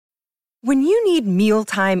When you need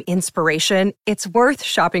mealtime inspiration, it's worth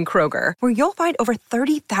shopping Kroger, where you'll find over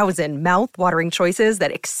 30,000 mouth-watering choices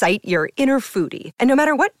that excite your inner foodie. And no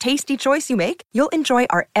matter what tasty choice you make, you'll enjoy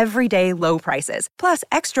our everyday low prices, plus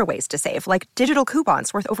extra ways to save, like digital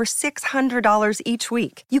coupons worth over $600 each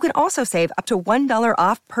week. You can also save up to $1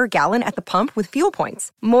 off per gallon at the pump with fuel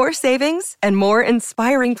points. More savings and more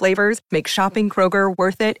inspiring flavors make shopping Kroger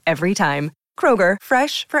worth it every time. Kroger,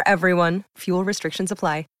 fresh for everyone. Fuel restrictions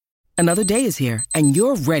apply. Another day is here, and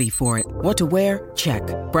you're ready for it. What to wear? Check.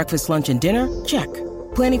 Breakfast, lunch, and dinner? Check.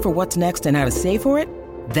 Planning for what's next and how to save for it?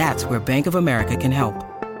 That's where Bank of America can help.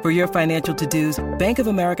 For your financial to-dos, Bank of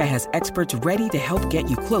America has experts ready to help get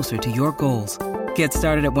you closer to your goals. Get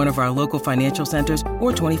started at one of our local financial centers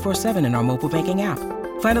or 24/7 in our mobile banking app.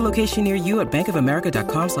 Find a location near you at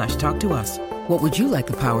bankofamerica.com/talktous. What would you like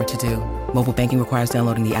the power to do? Mobile banking requires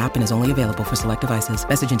downloading the app and is only available for select devices.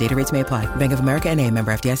 Message and data rates may apply. Bank of America N.A.,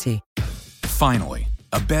 member FDIC. Finally,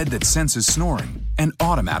 a bed that senses snoring and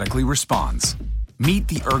automatically responds. Meet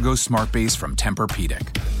the Ergo Smart Base from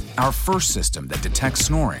Tempur-Pedic, our first system that detects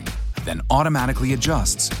snoring, then automatically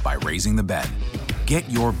adjusts by raising the bed. Get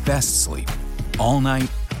your best sleep all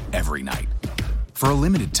night, every night. For a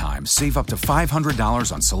limited time, save up to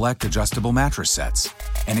 $500 on select adjustable mattress sets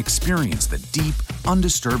and experience the deep,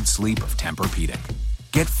 undisturbed sleep of Tempur-Pedic.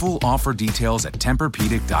 Get full offer details at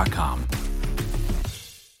TempurPedic.com.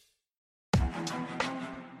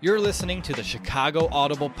 You're listening to the Chicago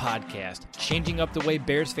Audible Podcast, changing up the way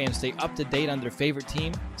Bears fans stay up to date on their favorite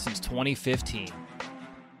team since 2015.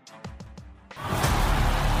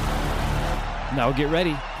 Now get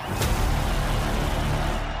ready,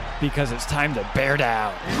 because it's time to bear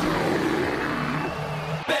down.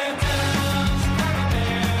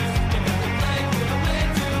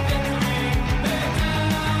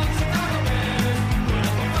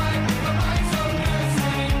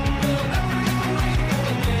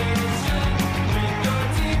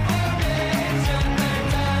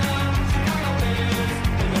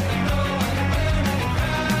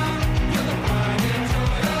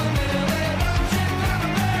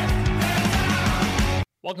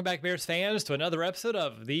 Welcome back, Bears fans, to another episode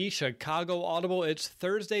of the Chicago Audible. It's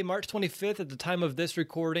Thursday, March 25th at the time of this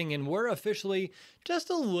recording, and we're officially just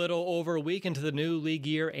a little over a week into the new league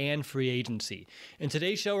year and free agency. In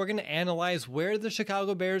today's show, we're going to analyze where the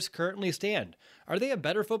Chicago Bears currently stand. Are they a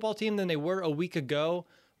better football team than they were a week ago?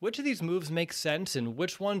 Which of these moves make sense, and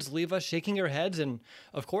which ones leave us shaking our heads? And,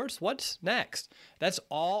 of course, what's next? That's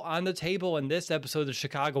all on the table in this episode of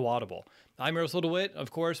Chicago Audible. I'm Russell DeWitt. Of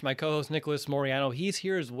course, my co-host Nicholas Moriano, he's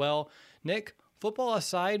here as well. Nick, football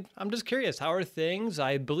aside, I'm just curious, how are things?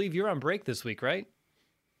 I believe you're on break this week, right?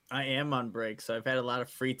 I am on break, so I've had a lot of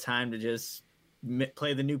free time to just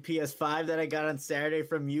play the new PS5 that I got on Saturday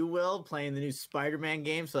from you, Will, playing the new Spider-Man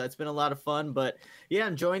game, so that's been a lot of fun. But yeah,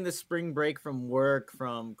 enjoying the spring break from work,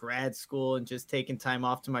 from grad school, and just taking time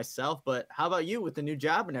off to myself. But how about you with the new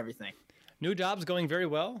job and everything? New job's going very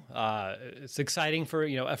well. It's exciting for,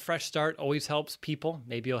 a fresh start always helps people.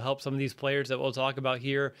 Maybe it'll help some of these players that we'll talk about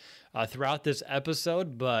here throughout this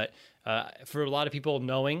episode. But for a lot of people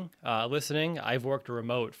listening, I've worked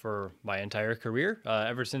remote for my entire career,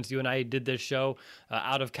 ever since you and I did this show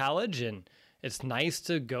out of college. And it's nice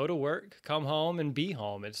to go to work, come home, and be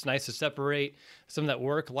home. It's nice to separate some of that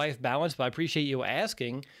work-life balance, but I appreciate you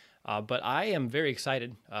asking. But I am very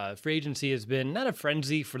excited. Free agency has been not a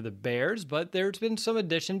frenzy for the Bears, but there's been some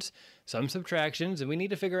additions, some subtractions, and we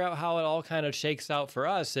need to figure out how it all kind of shakes out for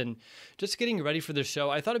us. And just getting ready for the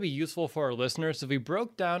show, I thought it'd be useful for our listeners if we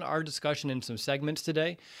broke down our discussion in some segments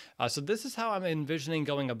today. So this is how I'm envisioning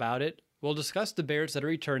going about it. We'll discuss the Bears that are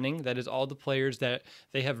returning, that is all the players that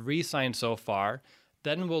they have re-signed so far.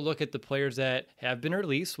 Then we'll look at the players that have been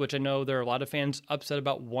released, which I know there are a lot of fans upset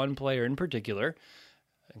about one player in particular,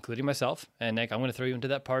 including myself. And Nick, I'm going to throw you into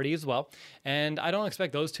that party as well. And I don't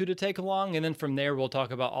expect those two to take long. And then from there, we'll talk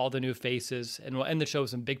about all the new faces, and we'll end the show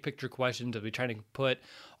with some big picture questions as we try to put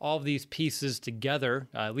all of these pieces together,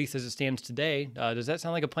 at least as it stands today. Does that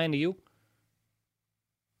sound like a plan to you?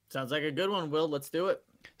 Sounds like a good one, Will. Let's do it.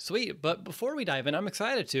 Sweet. But before we dive in, I'm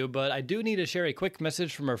excited to, but I do need to share a quick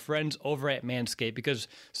message from our friends over at Manscaped, because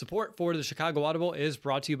support for the Chicago Audible is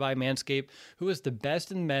brought to you by Manscaped, who is the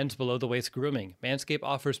best in men's below-the-waist grooming. Manscaped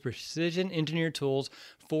offers precision-engineered tools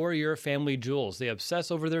for your family jewels. They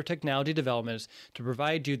obsess over their technology developments to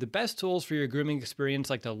provide you the best tools for your grooming experience,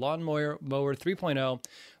 like the Lawnmower 3.0,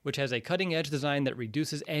 which has a cutting-edge design that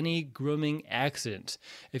reduces any grooming accidents.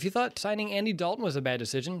 If you thought signing Andy Dalton was a bad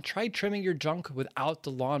decision, try trimming your junk without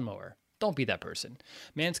the lawnmower. Don't be that person.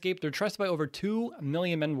 Manscaped, they're trusted by over 2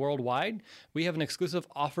 million men worldwide. We have an exclusive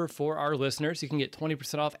offer for our listeners. You can get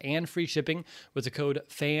 20% off and free shipping with the code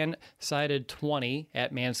FANSIDED20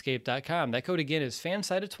 at manscaped.com. That code again is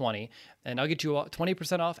FANSIDED20, and I'll get you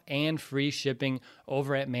 20% off and free shipping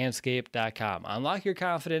over at manscaped.com. Unlock your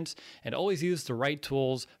confidence and always use the right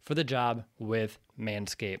tools for the job with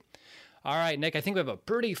Manscaped. All right, Nick, I think we have a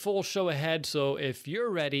pretty full show ahead, so if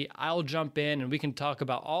you're ready, I'll jump in and we can talk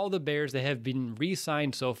about all the Bears that have been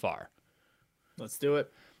re-signed so far. Let's do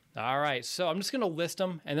it. All right, so I'm just going to list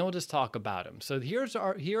them, and then we'll just talk about them. So here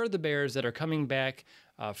are the Bears that are coming back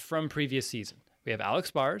from previous season. We have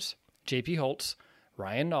Alex Bars, J.P. Holtz,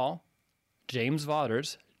 Ryan Nall, James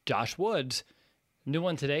Vaughters, Josh Woods, new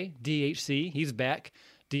one today, DHC, he's back,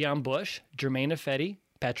 Deion Bush, Jermaine Ifedi,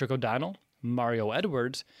 Patrick O'Donnell, Mario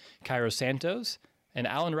Edwards, Cairo Santos, and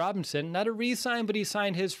Allen Robinson. Not a re-sign, but he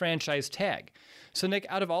signed his franchise tag. So, Nick,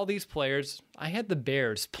 out of all these players, I had the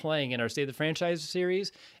Bears playing in our State of the Franchise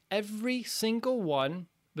series. Every single one,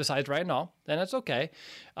 besides Ryan Nall, and that's okay.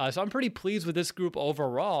 So I'm pretty pleased with this group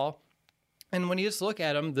overall. And when you just look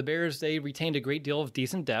at them, the Bears, they retained a great deal of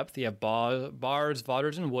decent depth. You have Bars,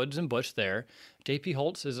 Vaughters, and Woods and Bush there. J.P.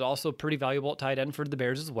 Holtz is also pretty valuable at tight end for the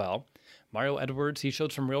Bears as well. Mario Edwards, he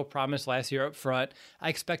showed some real promise last year up front. I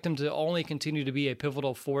expect him to only continue to be a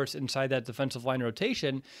pivotal force inside that defensive line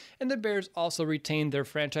rotation. And the Bears also retained their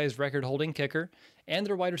franchise record-holding kicker and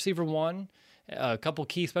their wide receiver one, a couple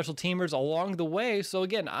key special teamers along the way. So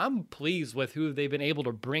again, I'm pleased with who they've been able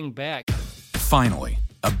to bring back. Finally,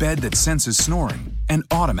 a bed that senses snoring and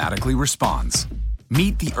automatically responds.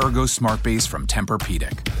 Meet the Ergo Smart Base from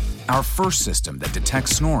Tempur-Pedic, our first system that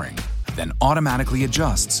detects snoring, then automatically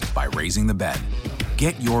adjusts by raising the bed.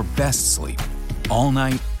 Get your best sleep all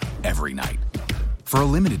night, every night. For a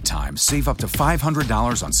limited time, save up to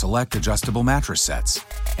 $500 on select adjustable mattress sets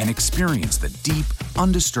and experience the deep,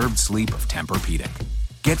 undisturbed sleep of Tempur-Pedic.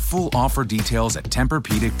 Get full offer details at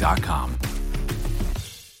TempurPedic.com.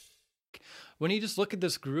 When you just look at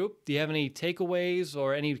this group, do you have any takeaways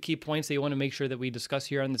or any key points that you want to make sure that we discuss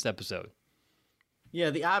here on this episode? Yeah,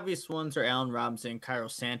 the obvious ones are Allen Robinson and Cairo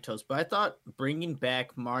Santos, but I thought bringing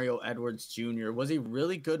back Mario Edwards Jr. was a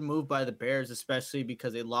really good move by the Bears, especially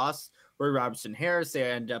because they lost Roy Robertson Harris. They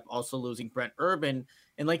ended up also losing Brent Urban.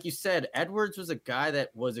 And like you said, Edwards was a guy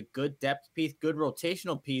that was a good depth piece, good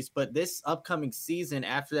rotational piece, but this upcoming season,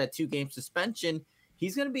 after that 2-game suspension,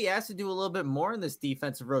 he's going to be asked to do a little bit more in this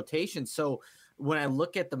defensive rotation. So when I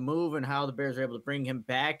look at the move and how the Bears are able to bring him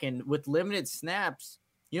back and with limited snaps,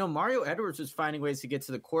 you know, Mario Edwards was finding ways to get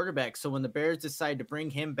to the quarterback. So when the Bears decided to bring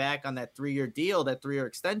him back on that 3-year deal, that 3-year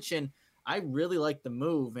extension, I really like the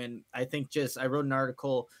move. And I think I wrote an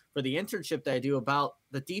article for the internship that I do about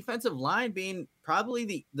the defensive line being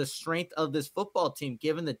probably the strength of this football team,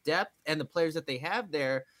 given the depth and the players that they have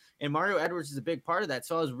there. And Mario Edwards is a big part of that.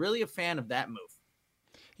 So I was really a fan of that move.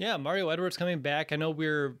 Yeah, Mario Edwards coming back. I know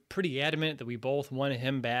we're pretty adamant that we both wanted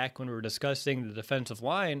him back when we were discussing the defensive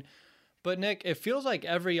line. But, Nick, it feels like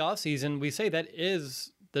every offseason we say that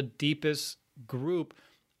is the deepest group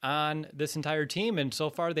on this entire team. And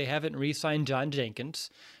so far they haven't re-signed John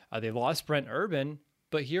Jenkins. They lost Brent Urban.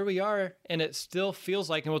 But here we are, and it still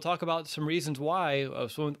feels like, and we'll talk about some reasons why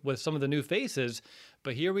with some of the new faces,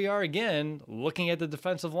 but here we are again, looking at the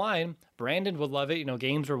defensive line. Brandon would love it. You know,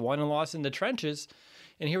 games are won and lost in the trenches.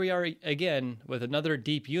 And here we are again with another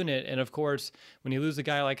deep unit. And of course, when you lose a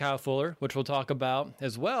guy like Kyle Fuller, which we'll talk about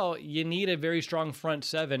as well, you need a very strong front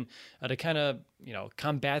seven to kind of,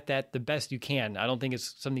 combat that the best you can. I don't think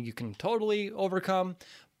it's something you can totally overcome,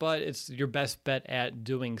 but it's your best bet at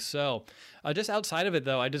doing so. Just outside of it,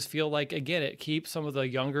 though, I just feel like, again, it keeps some of the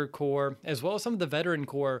younger core as well as some of the veteran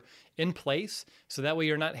core in place. So that way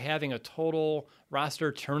you're not having a total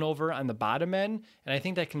roster turnover on the bottom end. And I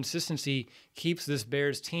think that consistency keeps this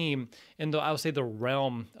Bears team in I would say the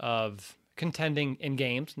realm of contending in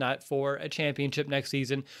games, not for a championship next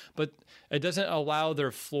season, but it doesn't allow their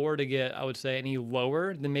floor to get, I would say, any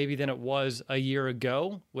lower than it was a year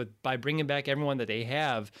ago by bringing back everyone that they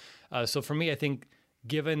have. So for me, I think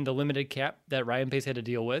given the limited cap that Ryan Pace had to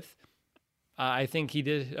deal with, I think he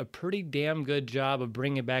did a pretty damn good job of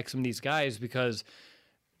bringing back some of these guys, because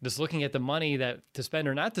just looking at the money that to spend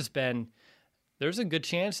or not to spend, there's a good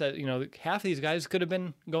chance that, half of these guys could have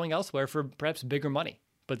been going elsewhere for perhaps bigger money,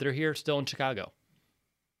 but they're here still in Chicago.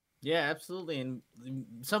 Yeah, absolutely. And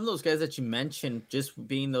some of those guys that you mentioned, just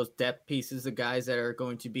being those depth pieces, the guys that are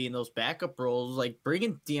going to be in those backup roles, like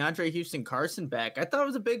bringing DeAndre Houston Carson back, I thought it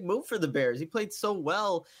was a big move for the Bears. He played so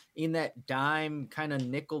well in that dime kind of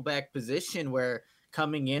nickelback position where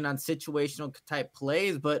coming in on situational type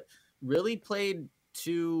plays, but really played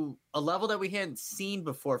to a level that we hadn't seen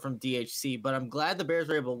before from DHC, but I'm glad the Bears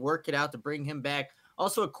were able to work it out to bring him back.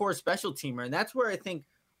 Also a core special teamer. And that's where I think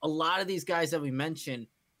a lot of these guys that we mentioned,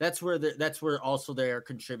 that's where also they are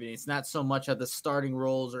contributing. It's not so much at the starting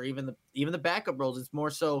roles or even the backup roles. It's more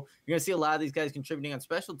so you're going to see a lot of these guys contributing on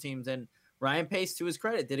special teams. And Ryan Pace, to his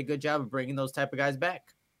credit, did a good job of bringing those type of guys back.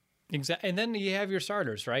 Exactly. And then you have your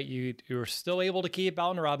starters, right? You're still able to keep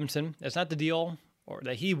Allen Robinson. That's not the deal or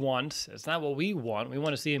that he wants. It's not what we want. We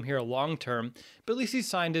want to see him here long term. But at least he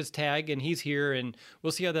signed his tag and he's here, and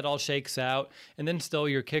we'll see how that all shakes out. And then still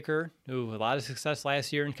your kicker, who had a lot of success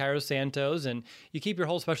last year in Cairo Santos, and you keep your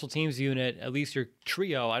whole special teams unit, at least your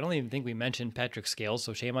trio. I don't even think we mentioned Patrick Scales,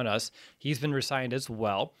 so shame on us. He's been resigned as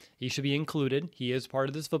well. He should be included. He is part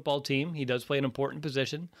of this football team. He does play an important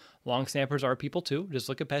position. Long snappers are people too. Just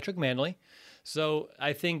look at Patrick Manley. So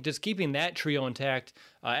I think just keeping that trio intact,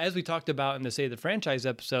 as we talked about in the State of the Franchise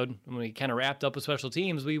episode, when we kind of wrapped up with special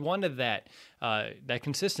teams, we wanted that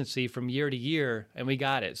consistency from year to year, and we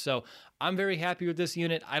got it. So I'm very happy with this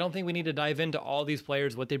unit. I don't think we need to dive into all these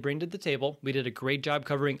players, what they bring to the table. We did a great job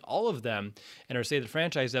covering all of them in our State of the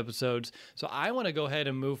Franchise episodes. So I want to go ahead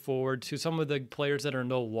and move forward to some of the players that are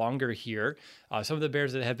no longer here, some of the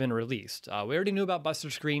Bears that have been released. We already knew about Buster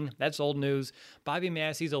Skrine. That's old news. Bobby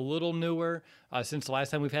Massey's a little newer since the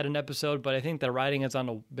last time we've had an episode, but I think the writing has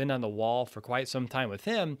been on the wall for quite some time with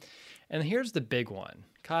him. And here's the big one.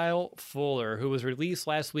 Kyle Fuller, who was released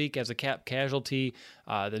last week as a cap casualty.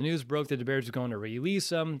 The news broke that the Bears were going to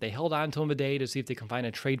release him. They held on to him a day to see if they can find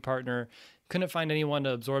a trade partner. Couldn't find anyone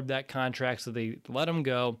to absorb that contract, so they let him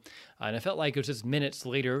go. And it felt like it was just minutes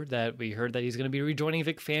later that we heard that he's going to be rejoining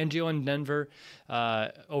Vic Fangio in Denver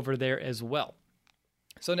over there as well.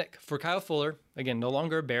 So, Nick, for Kyle Fuller, again, no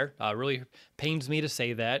longer a Bear. Really pains me to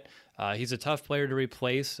say that. He's a tough player to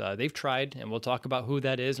replace. They've tried, and we'll talk about who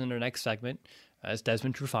that is in our next segment. It's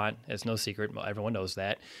Desmond Trufant. It's no secret. Everyone knows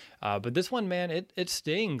that. But this one, man, it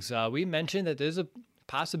stings. We mentioned that there's a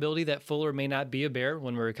possibility that Fuller may not be a Bear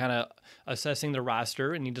when we're kind of assessing the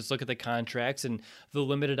roster, and you just look at the contracts and the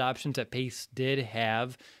limited options that Pace did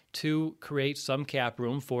have to create some cap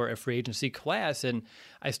room for a free agency class. And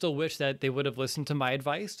I still wish that they would have listened to my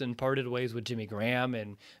advice and parted ways with Jimmy Graham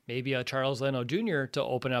and maybe Charles Leno Jr. to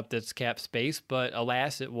open up this cap space. But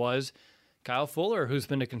alas, it was Kyle Fuller, who's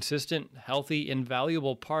been a consistent, healthy,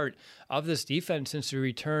 invaluable part of this defense since he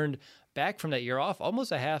returned back from that year off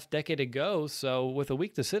almost a half decade ago. So with a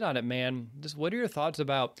week to sit on it, man, just what are your thoughts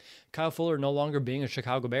about Kyle Fuller no longer being a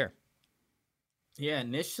Chicago Bear? Yeah,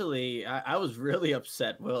 initially I was really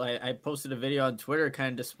upset. Well, I posted a video on Twitter kind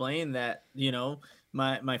of displaying that,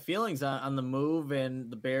 my feelings on the move,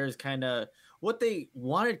 and the Bears kind of what they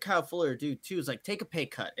wanted Kyle Fuller to do too is like take a pay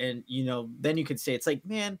cut. And, then you could say, it's like,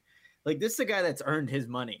 man, like this is a guy that's earned his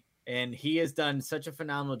money, and he has done such a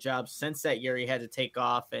phenomenal job since that year he had to take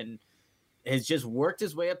off, and has just worked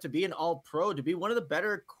his way up to be an all-pro, to be one of the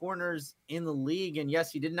better corners in the league. And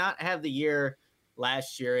yes, he did not have the year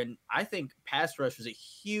last year, and I think pass rush was a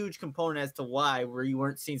huge component as to why where you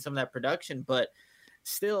weren't seeing some of that production. But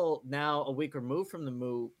still, now a week removed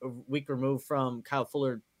from Kyle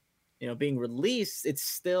Fuller, being released, there's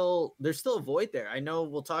still a void there. I know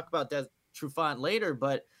we'll talk about Des Trufant later,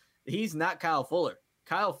 but he's not Kyle Fuller.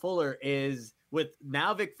 Kyle Fuller is with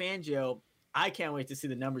now Vic Fangio. I can't wait to see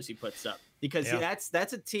the numbers he puts up, because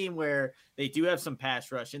that's a team where they do have some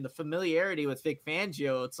pass rush, and the familiarity with Vic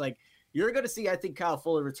Fangio. It's like, you're going to see, I think, Kyle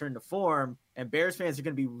Fuller return to form, and Bears fans are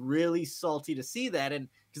going to be really salty to see that. And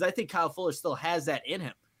because I think Kyle Fuller still has that in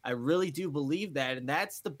him. I really do believe that. And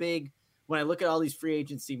that's the big, when I look at all these free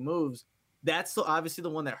agency moves, that's obviously the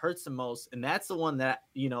one that hurts the most. And that's the one that,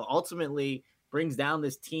 ultimately brings down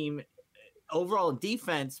this team overall in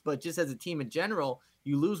defense, but just as a team in general.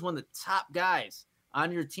 You lose one of the top guys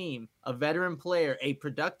on your team, a veteran player, a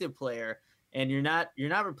productive player, and you're not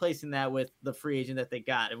replacing that with the free agent that they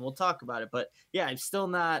got. And we'll talk about it. But yeah, I'm still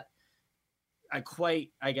not quite,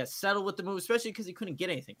 I guess, settled with the move, especially because you couldn't get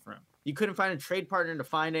anything from him. You couldn't find a trade partner to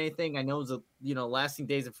find anything. I know it was lasting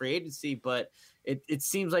days of free agency, but it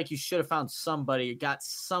seems like you should have found somebody or got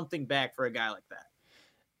something back for a guy like that.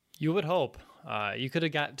 You would hope. You could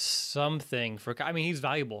have got something for. I mean, he's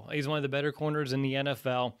valuable. He's one of the better corners in the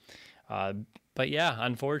NFL. But yeah,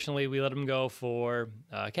 unfortunately, we let him go for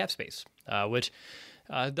cap space, which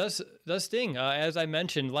does sting. As I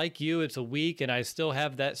mentioned, like you, it's a week, and I still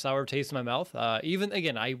have that sour taste in my mouth.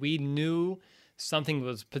 We knew something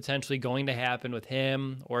was potentially going to happen with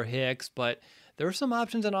him or Hicks, but there were some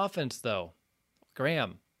options on offense, though.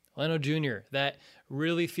 Graham, Leno Jr., that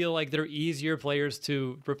really feel like they're easier players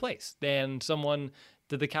to replace than someone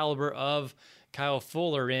to the caliber of Kyle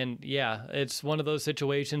Fuller. And yeah, it's one of those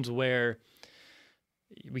situations where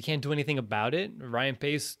we can't do anything about it. Ryan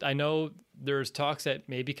Pace, I know there's talks that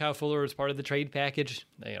maybe Kyle Fuller was part of the trade package,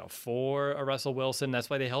 for a Russell Wilson. That's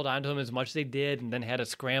why they held on to him as much as they did, and then had a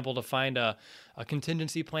scramble to find a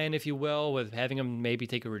contingency plan, if you will, with having him maybe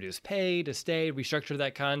take a reduced pay to stay, restructure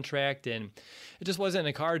that contract, and it just wasn't in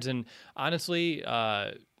the cards. And honestly,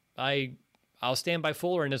 I'll stand by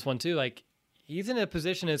Fuller in this one too. Like, he's in a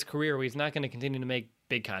position in his career where he's not going to continue to make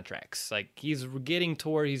big contracts. Like, he's getting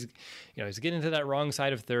to that wrong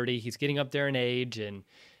side of 30. He's getting up there in age, and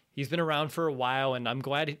he's been around for a while, and I'm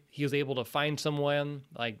glad he was able to find someone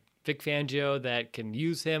like Vic Fangio that can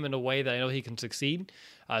use him in a way that I know he can succeed.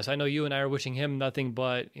 So I know you and I are wishing him nothing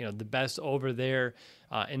but, the best over there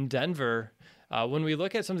in Denver. When we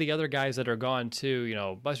look at some of the other guys that are gone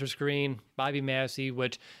too, Buster Skrine, Bobby Massey,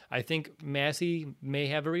 which I think Massey may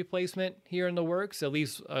have a replacement here in the works, at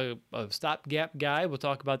least a stopgap guy. We'll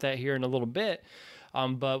talk about that here in a little bit.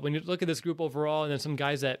 But when you look at this group overall, and then some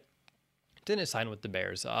guys that didn't sign with the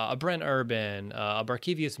Bears, a Brent Urban, a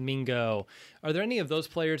Barkevious Mingo, are there any of those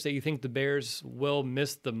players that you think the Bears will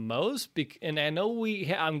miss the most? And I know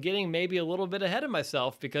I'm getting maybe a little bit ahead of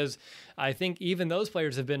myself because I think even those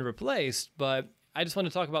players have been replaced, but I just want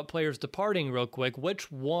to talk about players departing real quick.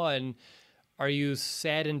 Which one are you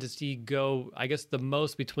saddened to see go, I guess, the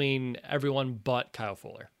most between everyone but Kyle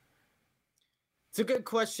Fuller? It's a good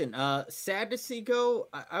question. Sad to see go.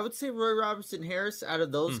 I would say Roy Robertson Harris out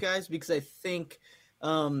of those guys, because I think,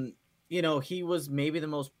 he was maybe the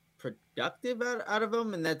most productive out of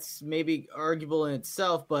them, and that's maybe arguable in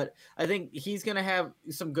itself. But I think he's going to have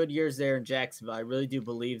some good years there in Jacksonville. I really do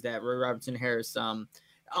believe that Roy Robertson Harris,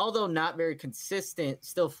 although not very consistent,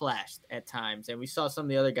 still flashed at times. And we saw some of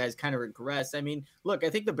the other guys kind of regress. I mean, look, I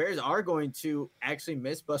think the Bears are going to actually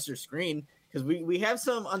miss Buster Skrine because we have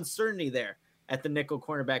some uncertainty there at the nickel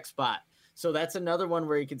cornerback spot. So that's another one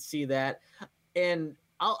where you can see that. And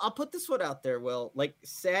I'll put this one out there, Will. Like,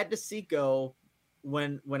 sad to see go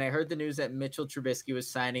when I heard the news that Mitchell Trubisky was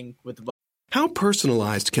signing with the How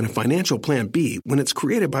personalized can a financial plan be when it's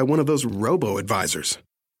created by one of those robo-advisors?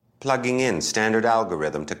 Plugging in standard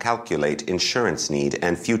algorithm to calculate insurance need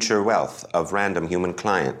and future wealth of random human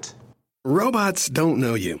client. Robots don't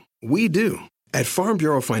know you. We do. At Farm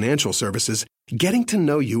Bureau Financial Services, getting to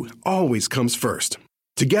know you always comes first.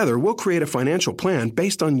 Together, we'll create a financial plan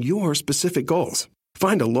based on your specific goals.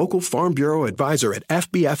 Find a local Farm Bureau advisor at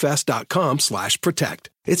fbfs.com/protect.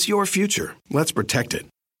 It's your future. Let's protect it.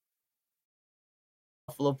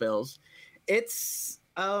 Buffalo Bills. It's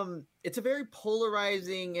a very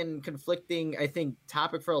polarizing and conflicting, I think,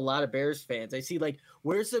 topic for a lot of Bears fans. I see, like,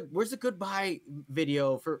 where's the goodbye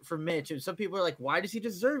video for Mitch? And some people are like, why does he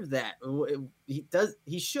deserve that?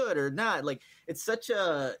 He should or not. Like, it's such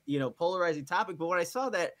a, polarizing topic. But when I saw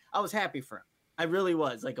that, I was happy for him. I really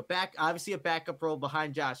was. Like, obviously a backup role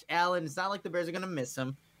behind Josh Allen. It's not like the Bears are going to miss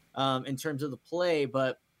him in terms of the play,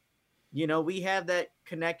 but we have that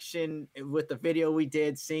connection with the video we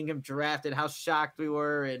did, seeing him drafted, how shocked we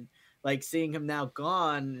were, and like seeing him now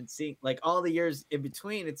gone and seeing like all the years in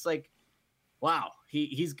between. It's like, wow,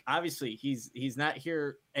 he's obviously he's not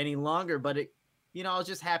here any longer, but I was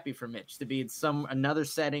just happy for Mitch to be in another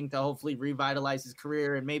setting to hopefully revitalize his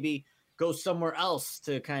career and maybe go somewhere else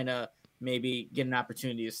to kind of maybe get an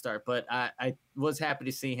opportunity to start. But I was happy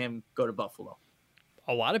to see him go to Buffalo.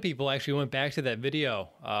 A lot of people actually went back to that video,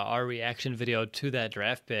 our reaction video to that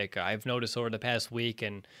draft pick. I've noticed over the past week,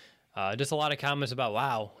 and just a lot of comments about,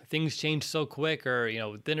 wow, things changed so quick, or,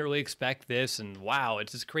 didn't really expect this. And wow,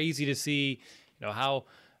 it's just crazy to see, how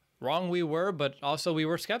wrong we were, but also we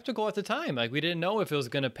were skeptical at the time. Like, we didn't know if it was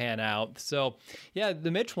going to pan out. So yeah,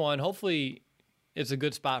 the Mitch one, hopefully it's a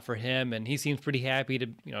good spot for him. And he seems pretty happy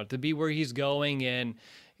to be where he's going. And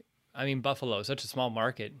I mean, Buffalo is such a small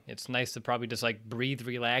market. It's nice to probably just like breathe,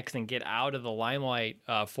 relax, and get out of the limelight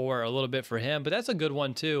for a little bit for him. But that's a good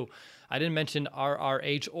one too. I didn't mention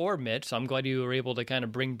RRH or Mitch, so I'm glad you were able to kind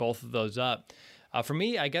of bring both of those up. For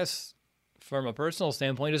me, I guess from a personal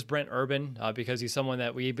standpoint, is Brent Urban because he's someone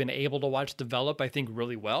that we've been able to watch develop, I think,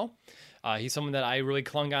 really well. He's someone that I really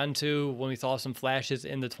clung on to when we saw some flashes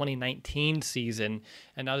in the 2019 season,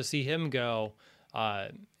 and now to see him go,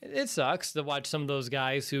 it sucks to watch some of those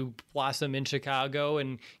guys who blossom in Chicago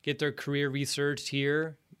and get their career researched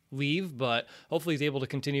here leave, but hopefully he's able to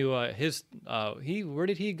continue where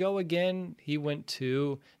did he go again? He went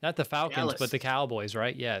to not the Falcons, Dallas. But the Cowboys,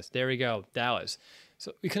 right? Yes, there we go, Dallas.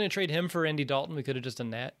 So we couldn't trade him for Andy Dalton. We could have just done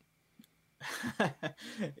that.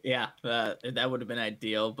 Yeah, that would have been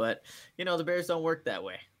ideal, but the Bears don't work that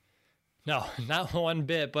way. No, not one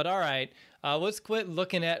bit. But all right, let's quit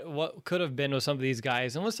looking at what could have been with some of these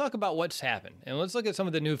guys, and let's talk about what's happened. And let's look at some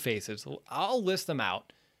of the new faces. I'll list them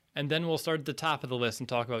out, and then we'll start at the top of the list and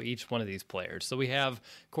talk about each one of these players. So we have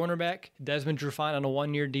cornerback Desmond Trufant on a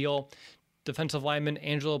 1-year deal, defensive lineman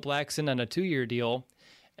Angelo Blackson on a 2-year deal,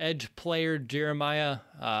 edge player Jeremiah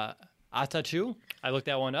Attaochu. I looked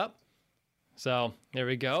that one up. So there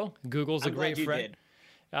we go. Google's a great friend.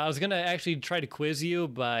 I was going to actually try to quiz you,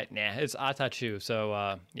 but nah, it's Attaochu.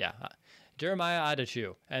 So Jeremiah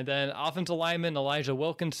Attaochu. And then offensive lineman Elijah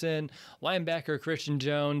Wilkinson, linebacker Christian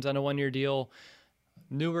Jones on a 1-year deal.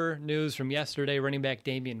 Newer news from yesterday, running back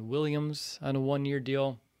Damian Williams on a 1-year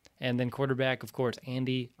deal. And then quarterback, of course,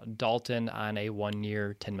 Andy Dalton on a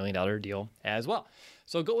 1-year, $10 million deal as well.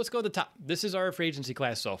 So let's go to the top. This is our free agency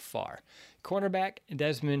class so far. Cornerback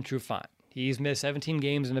Desmond Trufant. He's missed 17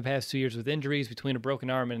 games in the past 2 years with injuries between a broken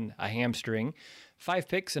arm and a hamstring. 5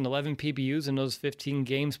 picks and 11 PBUs in those 15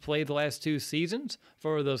 games played the last 2 seasons.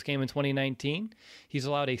 4 of those came in 2019. He's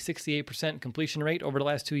allowed a 68% completion rate over the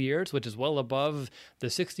last 2 years, which is well above the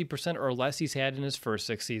 60% or less he's had in his first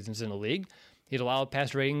 6 seasons in the league. He'd allowed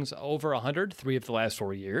pass ratings over 100 3 of the last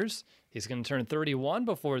 4 years. He's going to turn 31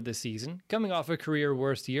 before this season, coming off a career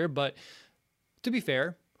worst year. But to be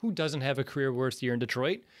fair, who doesn't have a career worst year in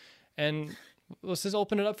Detroit? And let's just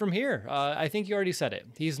open it up from here. I think you already said it.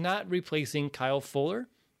 He's not replacing Kyle Fuller,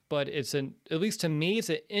 but at least to me, it's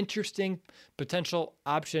an interesting potential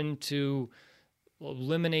option to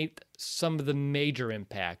eliminate some of the major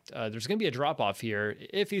impact. There's going to be a drop-off here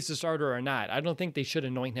if he's the starter or not. I don't think they should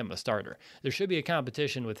anoint him a starter. There should be a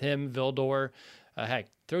competition with him, Vildor. Heck,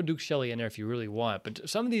 throw Duke Shelley in there if you really want. But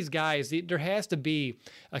some of these guys, there has to be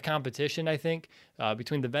a competition, I think,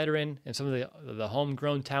 between the veteran and some of the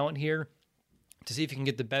homegrown talent here to see if you can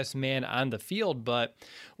get the best man on the field. But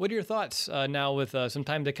what are your thoughts now with some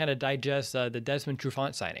time to kind of digest the Desmond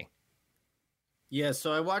Trufant signing? Yeah,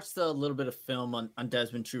 so I watched a little bit of film on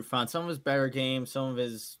Desmond Trufant. Some of his better games, some of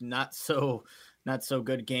his not so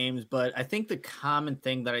good games. But I think the common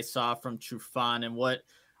thing that I saw from Trufant and what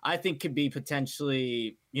I think could be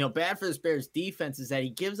potentially, bad for this Bears defense is that he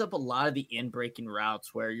gives up a lot of the in-breaking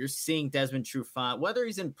routes where you're seeing Desmond Trufant, whether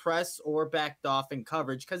he's in press or backed off in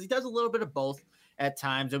coverage, because he does a little bit of both at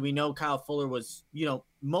times. And we know Kyle Fuller was,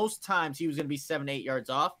 most times he was going to be 7-8 yards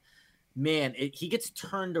off. Man, he gets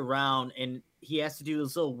turned around and he has to do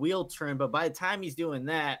this little wheel turn. But by the time he's doing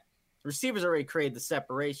that, the receivers already created the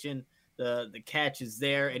separation. The catch is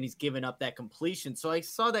there, and he's given up that completion. So I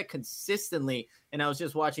saw that consistently, and I was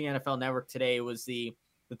just watching NFL Network today. It was the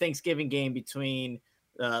Thanksgiving game between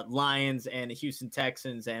Lions and the Houston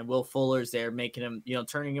Texans, and Will Fuller's there making him,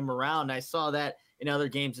 turning him around. I saw that in other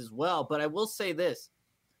games as well. But I will say this,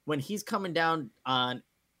 when he's coming down on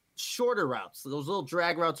shorter routes, those little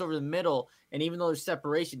drag routes over the middle, and even though there's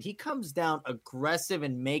separation, he comes down aggressive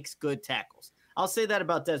and makes good tackles. I'll say that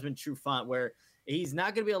about Desmond Trufant, where he's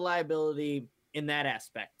not going to be a liability in that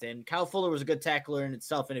aspect. And Kyle Fuller was a good tackler in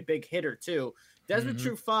itself and a big hitter too. Desmond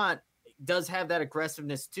Trufant does have that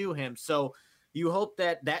aggressiveness to him. So you hope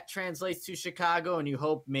that translates to Chicago, and you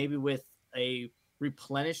hope maybe with a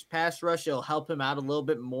replenished pass rush, it'll help him out a little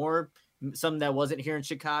bit more. Something that wasn't here in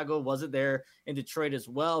Chicago, wasn't there in Detroit as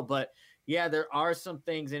well. But yeah, there are some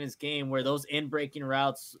things in his game where those in-breaking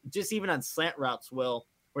routes, just even on slant routes,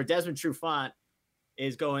 where Desmond Trufant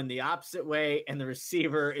is going the opposite way and the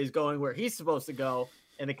receiver is going where he's supposed to go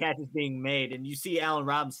and the catch is being made. And you see Allen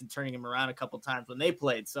Robinson turning him around a couple times when they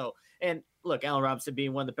played. So, and look, Allen Robinson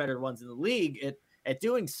being one of the better ones in the league at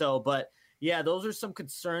doing so. But yeah, those are some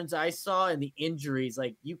concerns I saw, and the injuries.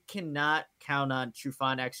 Like, you cannot count on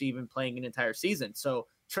Trufant actually even playing an entire season. So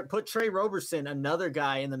put Trey Roberson, another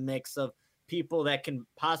guy in the mix of people that can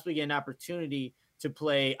possibly get an opportunity to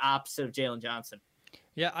play opposite of Jalen Johnson.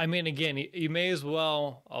 Yeah, I mean, again, you may as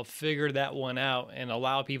well figure that one out and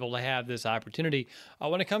allow people to have this opportunity.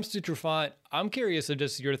 When it comes to Trufant, I'm curious of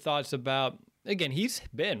just your thoughts about, again, he's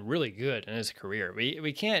been really good in his career.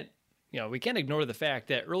 We can't ignore the fact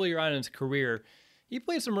that earlier on in his career, he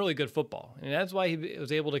played some really good football. And that's why he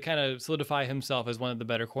was able to kind of solidify himself as one of the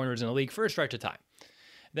better corners in the league for a stretch of time.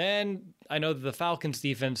 Then I know that the Falcons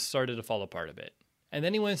defense started to fall apart a bit. And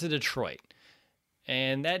then he went to Detroit.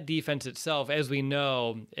 And that defense itself, as we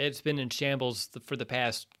know, it's been in shambles for the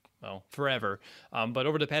past, forever. But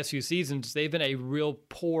over the past few seasons, they've been a real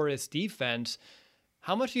porous defense.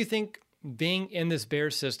 How much do you think being in this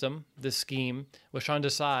Bears system, this scheme, with Sean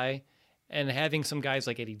Desai, and having some guys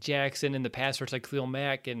like Eddie Jackson in the pass rush like Khalil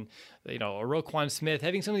Mack and, Roquan Smith,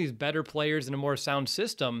 having some of these better players in a more sound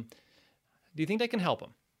system, do you think that can help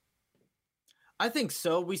him? I think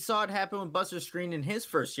so. We saw it happen with Buster Skrine in his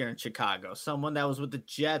first year in Chicago. Someone that was with the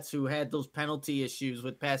Jets who had those penalty issues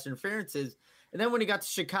with pass interferences. And then when he got to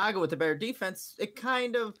Chicago with a better defense, it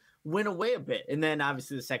kind of went away a bit. And then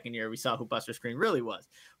obviously the second year we saw who Buster Skrine really was.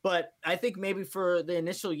 But I think maybe for the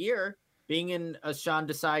initial year, being in a Sean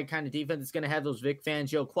Desai kind of defense that's going to have those Vic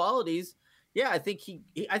Fangio qualities, yeah, I think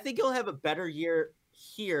he'll have a better year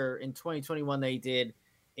here in 2021 than he did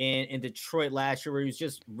in Detroit last year, where he was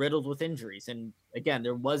just riddled with injuries. And again,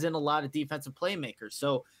 there wasn't a lot of defensive playmakers.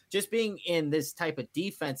 So just being in this type of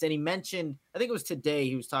defense, and he mentioned, I think it was today,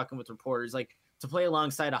 he was talking with reporters, like to play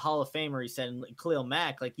alongside a Hall of Famer, he said, and Khalil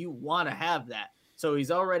Mack, like you want to have that. So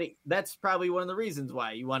that's probably one of the reasons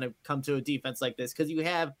why you want to come to a defense like this, because you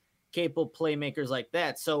have capable playmakers like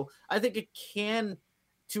that. So I think it can,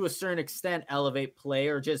 to a certain extent, elevate play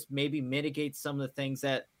or just maybe mitigate some of the things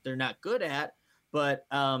that they're not good at. But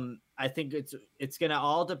I think it's going to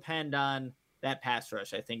all depend on that pass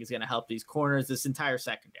rush. I think is going to help these corners, this entire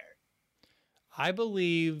secondary. I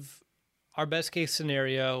believe our best case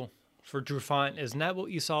scenario for Drew Font is not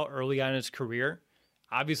what you saw early on in his career.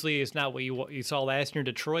 Obviously, it's not what you saw last year in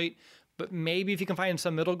Detroit. But maybe if you can find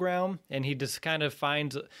some middle ground and he just kind of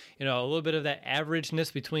finds, a little bit of that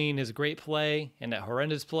averageness between his great play and that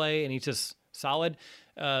horrendous play, and he's just solid,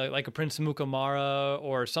 like a Prince Mukamara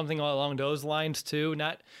or something along those lines too.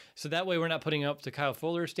 So that way we're not putting up to Kyle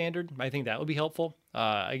Fuller's standard. I think that would be helpful.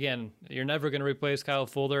 Again, you're never going to replace Kyle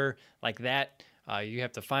Fuller like that. You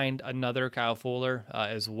have to find another Kyle Fuller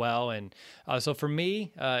as well. And so for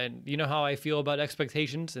me, you know how I feel about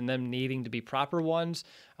expectations and them needing to be proper ones.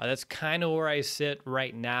 That's kind of where I sit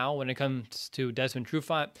right now when it comes to Desmond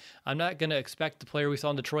Trufant. I'm not going to expect the player we saw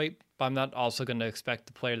in Detroit, but I'm not also going to expect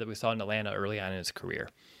the player that we saw in Atlanta early on in his career.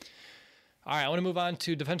 All right, I want to move on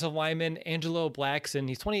to defensive lineman Angelo Blackson.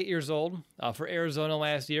 He's 28 years old. For Arizona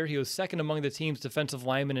last year, he was second among the team's defensive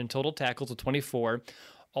linemen in total tackles with 24.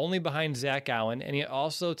 Only behind Zach Allen, and he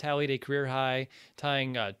also tallied a career high,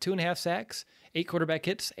 tying 2.5 sacks, 8 quarterback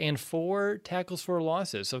hits, and 4 tackles for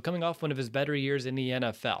losses. So coming off one of his better years in the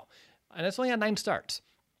NFL. And that's only on 9 starts.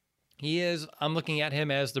 I'm looking at him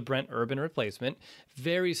as the Brent Urban replacement.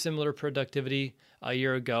 Very similar productivity a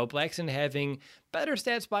year ago. Blackson having better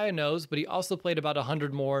stats by a nose, but he also played about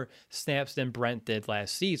 100 more snaps than Brent did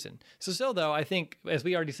last season. So still, though, I think, as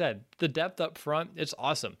we already said, the depth up front, it's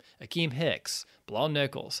awesome. Akeem Hicks, Bilal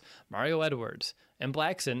Nichols, Mario Edwards, and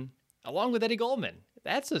Blackson, along with Eddie Goldman.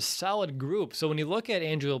 That's a solid group. So when you look at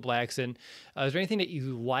Angelo Blackson, is there anything that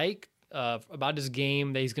you like about his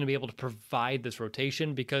game that he's going to be able to provide this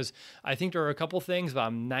rotation? Because I think there are a couple things, but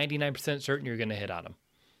I'm 99% certain you're going to hit on him.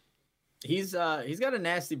 He's got a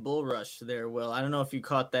nasty bull rush there, Will. I don't know if you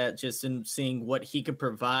caught that just in seeing what he could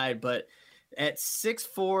provide, but at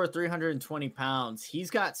 6'4", 320 pounds,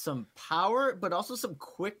 he's got some power, but also some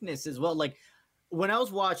quickness as well. Like when I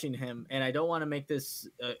was watching him, and I don't want to make this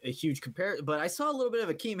a huge comparison, but I saw a little bit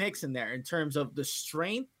of Akeem Hicks in there in terms of the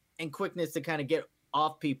strength and quickness to kind of get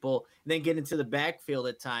off people and then get into the backfield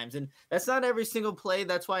at times. And that's not every single play.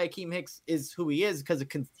 That's why Akeem Hicks is who he is, because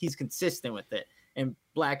he's consistent with it. And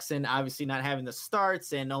Blackson obviously not having the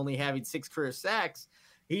starts and only having 6 career sacks,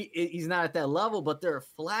 he's not at that level, but there are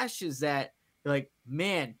flashes that you're like,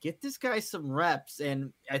 man, get this guy some reps.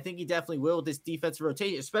 And I think he definitely will with this defensive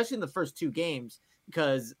rotation, especially in the first 2 games,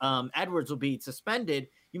 because Edwards will be suspended.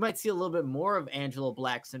 You might see a little bit more of Angelo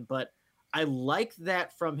Blackson, but I like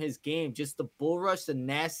that from his game, just the bull rush, the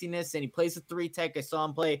nastiness, and he plays a 3-tech. I saw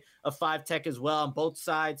him play a 5-tech as well on both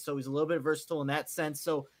sides, so he's a little bit versatile in that sense.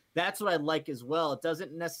 So that's what I like as well. It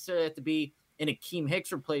doesn't necessarily have to be an Akeem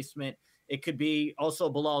Hicks replacement. It could be also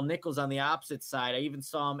Bilal Nichols on the opposite side. I even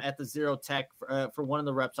saw him at the 0-tech for one of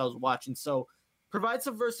the reps I was watching. So provide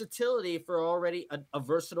some versatility for already a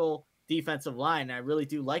versatile defensive line. I really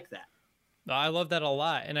do like that. I love that a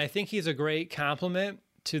lot, and I think he's a great complement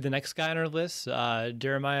to the next guy on our list,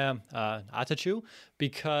 Jeremiah Attaochu,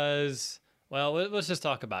 because, well, let's just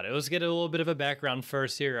talk about it. Let's get a little bit of a background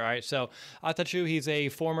first here. All right, so Attaochu, he's a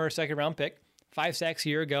former second-round pick, 5 sacks a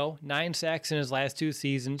year ago, 9 sacks in his last 2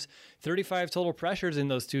 seasons, 35 total pressures in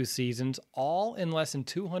those 2 seasons, all in less than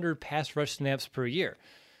 200 pass rush snaps per year.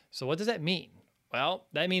 So what does that mean? Well,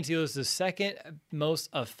 that means he was the second most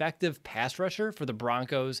effective pass rusher for the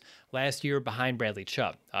Broncos last year behind Bradley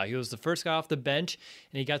Chubb. He was the first guy off the bench,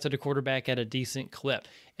 and he got to the quarterback at a decent clip.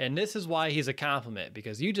 And this is why he's a compliment,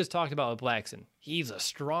 because you just talked about with Blackson. He's a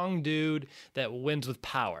strong dude that wins with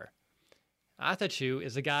power. Attaochu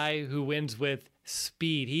is a guy who wins with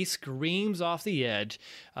speed. He screams off the edge,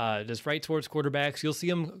 just right towards quarterbacks. You'll see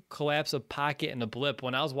him collapse a pocket in a blip.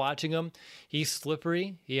 When I was watching him, he's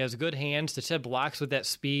slippery. He has good hands to shed blocks with that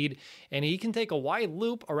speed, and he can take a wide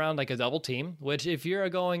loop around like a double team, which if you're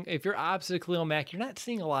opposite Khalil Mack, you're not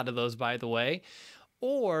seeing a lot of those, by the way.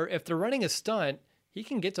 Or if they're running a stunt, he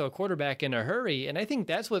can get to a quarterback in a hurry. And I think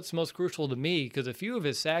that's what's most crucial to me, because a few of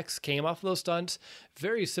his sacks came off of those stunts,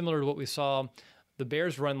 very similar to what we saw the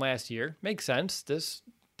Bears run last year. Makes sense. This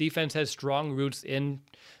defense has strong roots in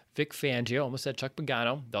Vic Fangio. Almost said Chuck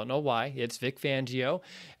Pagano. Don't know why. It's Vic Fangio.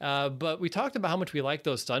 But we talked about how much we liked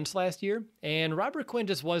those stunts last year, and Robert Quinn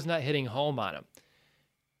just was not hitting home on them.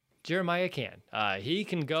 Jeremiah can. He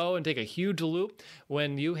can go and take a huge loop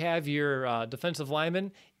when you have your defensive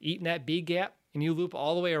lineman eating that B gap and you loop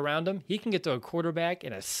all the way around him. He can get to a quarterback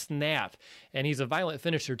in a snap, and he's a violent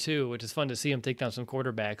finisher too, which is fun to see him take down some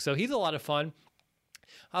quarterbacks. So he's a lot of fun.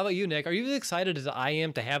 How about you, Nick? Are you as excited as I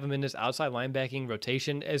am to have him in this outside linebacking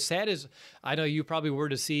rotation? As sad as I know you probably were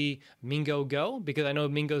to see Mingo go, because I know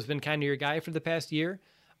Mingo's been kind of your guy for the past year,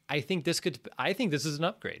 I think this is an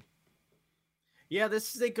upgrade. Yeah,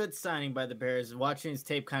 this is a good signing by the Bears. Watching his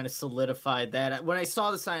tape kind of solidified that. When I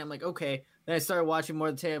saw the sign, I'm like, okay. Then I started watching more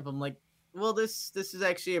of the tape. I'm like, well, this is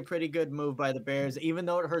actually a pretty good move by the Bears, even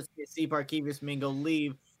though it hurts to see Barkevious Mingo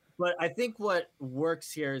leave. But I think what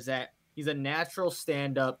works here is that he's a natural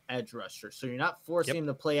stand-up edge rusher, so you're not forcing him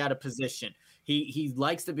to play out of position. He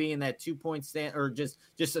likes to be in that 2-point stand, or just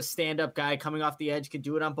a stand-up guy coming off the edge, could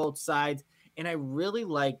do it on both sides. And I really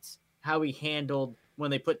liked how he handled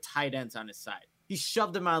when they put tight ends on his side. He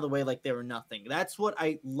shoved them out of the way like they were nothing. That's what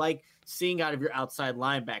I like seeing out of your outside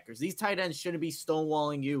linebackers. These tight ends shouldn't be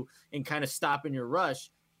stonewalling you and kind of stopping your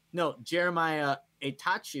rush. No, Jeremiah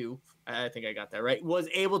Attaochu, I think I got that right, was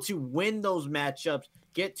able to win those matchups,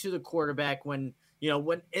 get to the quarterback when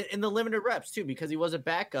in the limited reps too, because he was a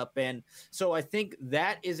backup. And so I think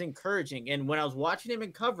that is encouraging. And when I was watching him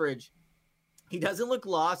in coverage, he doesn't look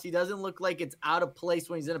lost. He doesn't look like it's out of place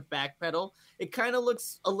when he's in a back pedal. It kind of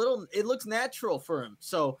looks it looks natural for him.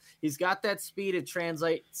 So he's got that speed. It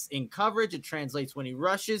translates in coverage. It translates when he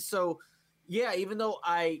rushes. So yeah, even though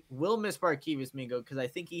I will miss Barkevious Mingo, because I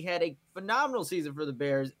think he had a phenomenal season for the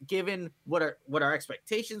Bears, given what our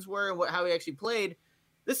expectations were and how he actually played,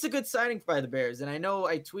 this is a good signing by the Bears. And I know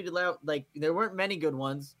I tweeted out, like, there weren't many good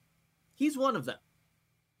ones. He's one of them.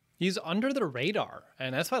 He's under the radar,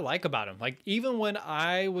 and that's what I like about him. Like, even when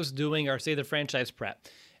I was doing our Say the Franchise prep,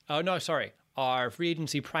 our free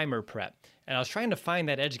agency primer prep, and I was trying to find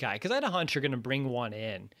that edge guy, because I had a hunch you're going to bring one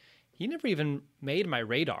in. He never even made my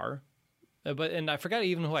radar, and I forgot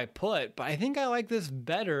even who I put, but I think I like this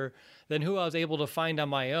better than who I was able to find on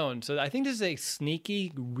my own. So I think this is a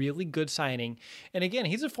sneaky, really good signing. And again,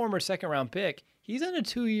 he's a former second-round pick. He's on a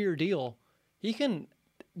 2-year deal. He can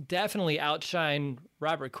definitely outshine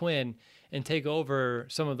Robert Quinn and take over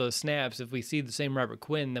some of those snaps if we see the same Robert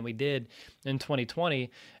Quinn than we did in 2020.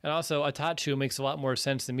 And also, Attaochu makes a lot more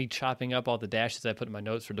sense than me chopping up all the dashes I put in my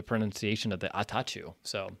notes for the pronunciation of the Attaochu.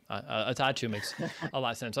 So Attaochu makes a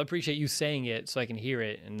lot of sense. I appreciate you saying it so I can hear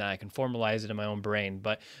it and I can formalize it in my own brain.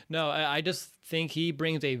 But no, I just think he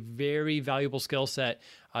brings a very valuable skill set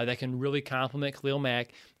that can really complement Khalil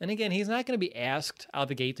Mack. And again, he's not going to be asked out of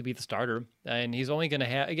the gate to be the starter. And he's only going to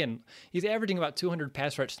have, again, he's averaging about 200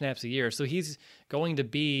 pass rush snaps a year. So he's going to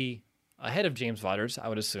be ahead of James Waters, I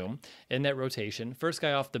would assume, in that rotation. First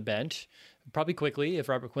guy off the bench, probably quickly if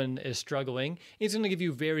Robert Quinn is struggling. He's going to give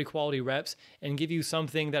you very quality reps and give you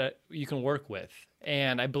something that you can work with.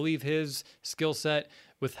 And I believe his skill set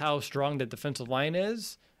with how strong the defensive line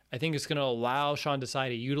is, I think it's going to allow Sean Desai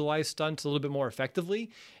to utilize stunts a little bit more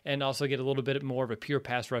effectively and also get a little bit more of a pure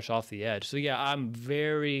pass rush off the edge. So yeah, I'm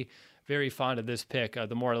very, very fond of this pick.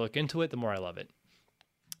 The more I look into it, the more I love it.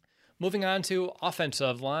 Moving on to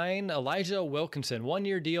offensive line, Elijah Wilkinson,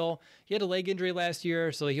 1-year deal. He had a leg injury last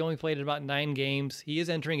year, so he only played in about 9 games. He is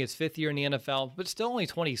entering his 5th year in the NFL, but still only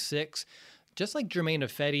 26. Just like Germain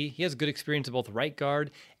Ifedi, he has good experience at both right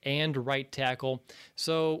guard and right tackle.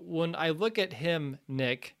 So when I look at him,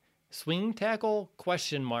 Nick, swing tackle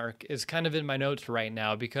question mark is kind of in my notes right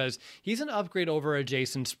now because he's an upgrade over a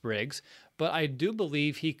Jason Spriggs, but I do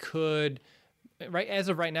believe he could, right as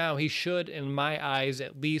of right now, he should, in my eyes,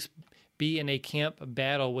 at least be in a camp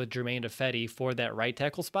battle with Germain Ifedi for that right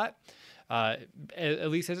tackle spot. At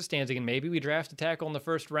least as it stands. Again, maybe we draft a tackle in the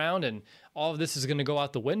first round and all of this is going to go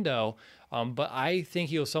out the window. But I think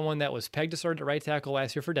he was someone that was pegged to start at right tackle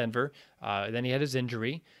last year for Denver. Then he had his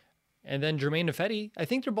injury. And then Germain Ifedi, I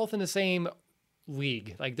think they're both in the same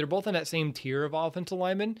league. Like they're both in that same tier of offensive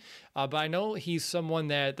linemen. But I know he's someone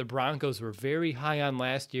that the Broncos were very high on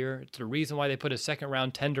last year. It's the reason why they put a second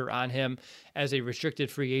round tender on him as a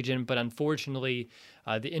restricted free agent. But unfortunately,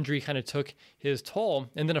 the injury kind of took his toll.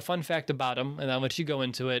 And then a fun fact about him, and I'll let you go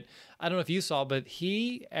into it. I don't know if you saw, but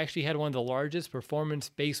he actually had one of the largest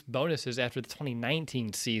performance-based bonuses after the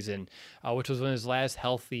 2019 season, which was in his last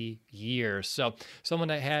healthy year. So someone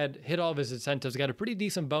that had hit all of his incentives got a pretty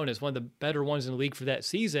decent bonus, one of the better ones in the league for that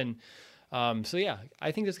season. So yeah,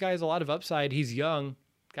 I think this guy has a lot of upside. He's young,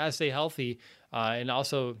 got to stay healthy. And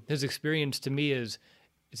also his experience to me is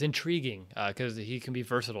intriguing because he can be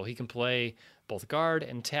versatile. He can play both guard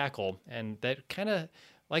and tackle. And that kind of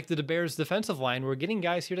like the Bears defensive line, we're getting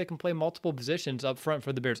guys here that can play multiple positions up front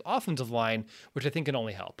for the Bears offensive line, which I think can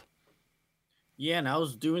only help. Yeah, and I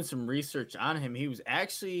was doing some research on him. He was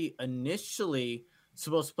actually initially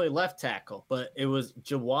supposed to play left tackle, but it was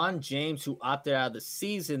Jawan James who opted out of the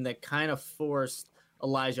season that kind of forced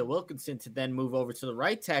Elijah Wilkinson to then move over to the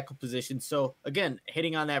right tackle position. So again,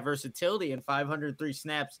 hitting on that versatility and 503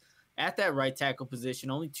 snaps at that right tackle position,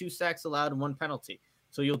 only 2 sacks allowed and 1 penalty.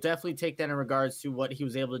 So you'll definitely take that in regards to what he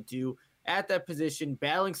was able to do at that position,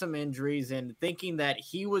 battling some injuries and thinking that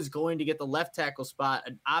he was going to get the left tackle spot.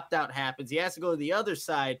 An opt-out happens. He has to go to the other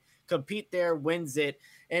side, compete there, wins it,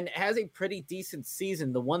 and has a pretty decent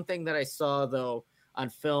season. The one thing that I saw, though, on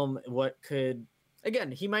film,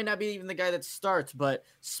 again, he might not be even the guy that starts, but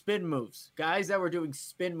spin moves. Guys that were doing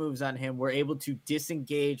spin moves on him were able to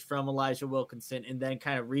disengage from Elijah Wilkinson and then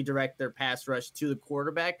kind of redirect their pass rush to the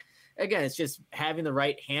quarterback. Again, it's just having the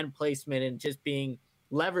right hand placement and just being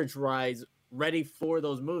leverage-wise ready for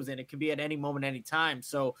those moves, and it can be at any moment, any time.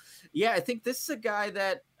 So, yeah, I think this is a guy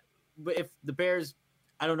that if the Bears,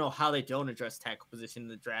 I don't know how they don't address tackle position in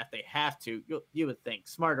the draft. They have to. You would think.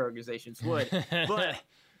 Smart organizations would. But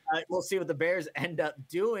we'll see what the Bears end up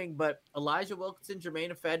doing. But Elijah Wilkinson,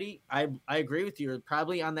 Jermaine Ifedi, I agree with you. Are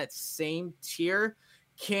probably on that same tier.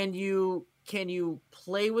 Can you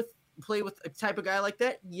play with a type of guy like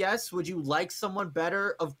that? Yes. Would you like someone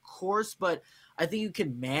better? Of course. But I think you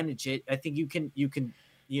can manage it. I think you can,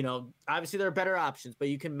 obviously there are better options, but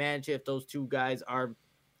you can manage it if those two guys are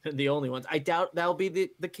the only ones. I doubt that'll be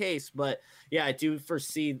the case, but yeah, I do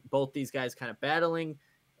foresee both these guys kind of battling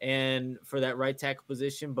and for that right tackle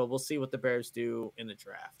position, but we'll see what the Bears do in the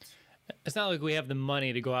draft. It's not like we have the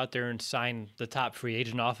money to go out there and sign the top free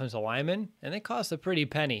agent offensive lineman, and they cost a pretty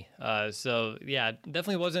penny. So, yeah,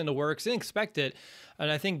 definitely wasn't in the works. Didn't expect it.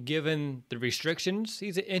 And I think given the restrictions,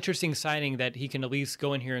 he's an interesting signing that he can at least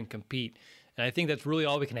go in here and compete. And I think that's really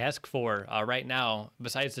all we can ask for right now,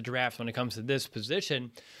 besides the draft when it comes to this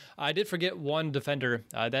position. I did forget one defender.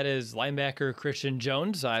 That is linebacker Christian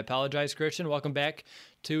Jones. I apologize, Christian. Welcome back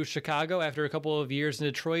to Chicago after a couple of years in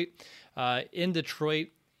Detroit. In Detroit,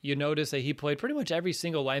 you notice that he played pretty much every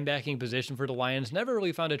single linebacking position for the Lions. Never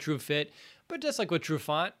really found a true fit. But just like with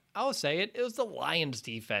Trufant, I'll say it was the Lions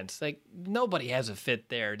defense. Like, nobody has a fit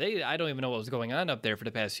there. I don't even know what was going on up there for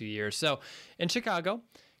the past few years. So, in Chicago,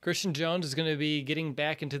 Christian Jones is going to be getting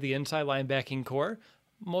back into the inside linebacking core,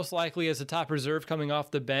 most likely as a top reserve coming off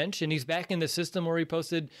the bench. And he's back in the system where he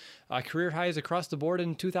posted career highs across the board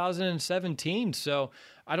in 2017. So,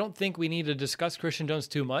 I don't think we need to discuss Christian Jones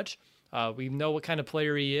too much. We know what kind of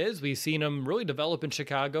player he is. We've seen him really develop in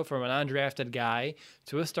Chicago from an undrafted guy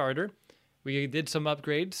to a starter. We did some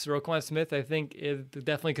upgrades. Roquan Smith, I think, is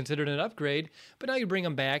definitely considered an upgrade. But now you bring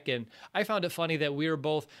him back, and I found it funny that we were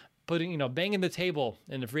both banging the table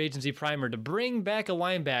in the free agency primer to bring back a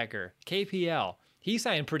linebacker, KPL. He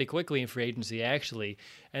signed pretty quickly in free agency, actually.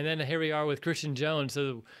 And then here we are with Christian Jones.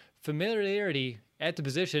 So familiarity at the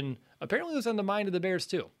position apparently was on the mind of the Bears,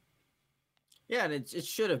 too. Yeah, and it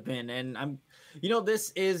should have been. And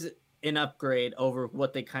this is an upgrade over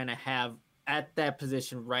what they kind of have at that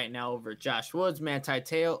position right now over Josh Woods, Manti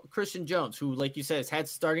Te'o, Christian Jones, who, like you said, has had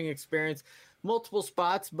starting experience, multiple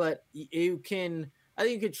spots, but I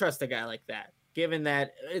think you can trust a guy like that, given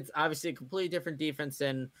that it's obviously a completely different defense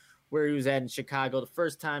than where he was at in Chicago the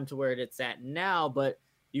first time to where it's at now, but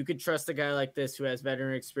you could trust a guy like this who has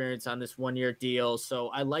veteran experience on this one-year deal. So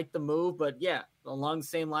I like the move, but yeah, along the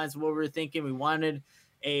same lines of what we were thinking, we wanted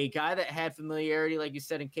a guy that had familiarity, like you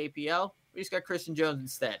said, in KPL. We just got Christian Jones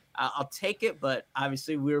instead. I'll take it, but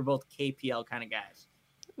obviously we were both KPL kind of guys.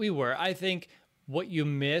 We were. I think what you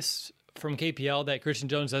missed from KPL that Christian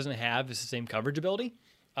Jones doesn't have is the same coverage ability.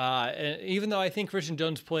 And even though I think Christian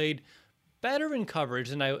Jones played better in coverage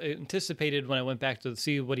than I anticipated when I went back to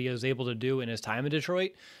see what he was able to do in his time in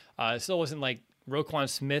Detroit. It still wasn't like Roquan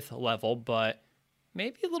Smith level, but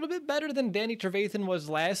maybe a little bit better than Danny Trevathan was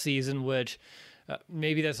last season, which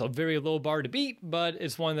Maybe that's a very low bar to beat, but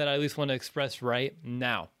it's one that I at least want to express right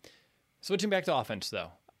now. Switching back to offense,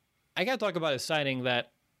 though, I got to talk about a signing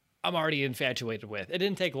that I'm already infatuated with. It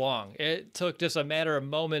didn't take long. It took just a matter of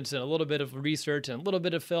moments and a little bit of research and a little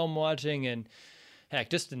bit of film watching, and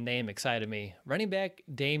heck, just the name excited me. Running back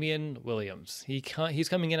Damien Williams. He's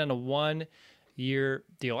coming in on a 1-year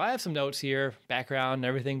deal. I have some notes here, background and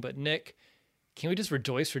everything, but Nick, can we just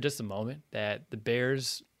rejoice for just a moment that the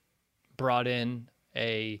Bears brought in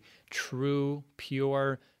a true,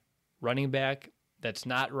 pure running back that's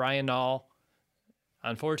not Ryan Nall?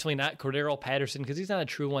 Unfortunately, not Cordero Patterson, because he's not a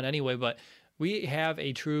true one anyway, but we have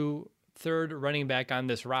a true third running back on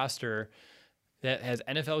this roster that has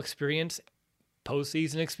NFL experience,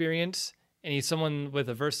 postseason experience, and he's someone with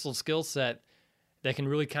a versatile skill set that can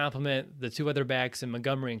really complement the two other backs in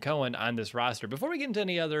Montgomery and Cohen on this roster. Before we get into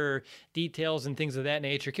any other details and things of that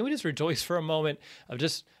nature, can we just rejoice for a moment of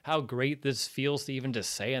just how great this feels to even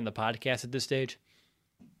just say on the podcast at this stage?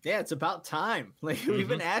 Yeah, it's about time. Like, we've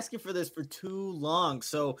been asking for this for too long.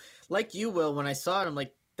 So, like you, Will, when I saw it, I'm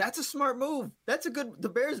like, that's a smart move. That's a good – the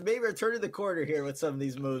Bears may be turning the corner here with some of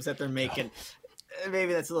these moves that they're making.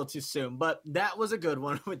 Maybe that's a little too soon, but that was a good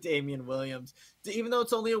one with Damien Williams. Even though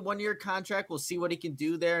it's only a 1-year contract, we'll see what he can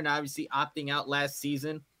do there. And obviously opting out last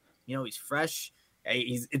season, he's fresh.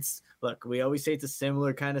 Look, we always say it's a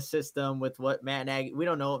similar kind of system with what Matt Nagy – we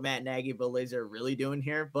don't know what Matt Nagy, Bill Lazor are really doing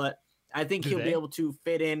here, but – I think he'll be able to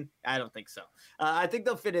fit in. I don't think so. I think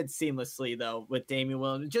they'll fit in seamlessly, though, with Damien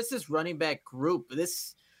Williams. Just this running back group.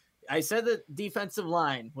 I said the defensive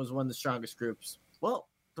line was one of the strongest groups. Well,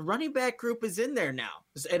 the running back group is in there now.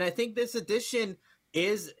 And I think this addition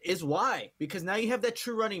is why. Because now you have that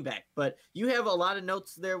true running back. But you have a lot of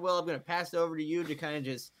notes there, Will. I'm going to pass it over to you to kind of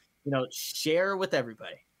just, share with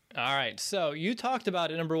everybody. All right. So you talked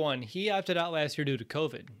about it. Number one, he opted out last year due to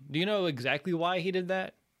COVID. Do you know exactly why he did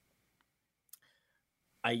that?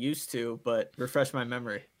 I used to, but refresh my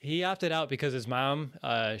memory. He opted out because his mom,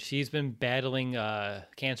 she's been battling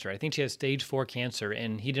cancer. I think she has stage 4 cancer,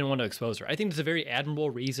 and he didn't want to expose her. I think it's a very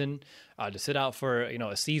admirable reason to sit out for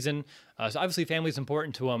a season. So obviously, family's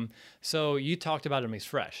important to him. So you talked about him; he's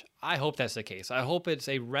fresh. I hope that's the case. I hope it's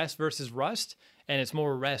a rest versus rust, and it's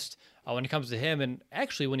more rest when it comes to him. And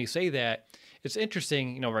actually, when you say that, it's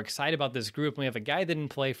interesting. We're excited about this group. We have a guy that didn't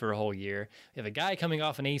play for a whole year. We have a guy coming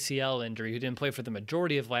off an ACL injury who didn't play for the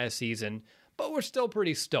majority of last season, but we're still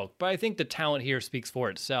pretty stoked. But I think the talent here speaks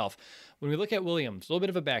for itself. When we look at Williams, a little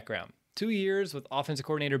bit of a background. 2 years with offensive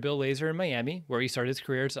coordinator Bill Lazor in Miami, where he started his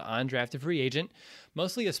career as an undrafted free agent,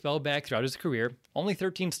 mostly a spell back throughout his career, only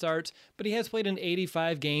 13 starts, but he has played in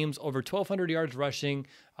 85 games, over 1,200 yards rushing,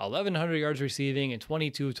 1,100 yards receiving, and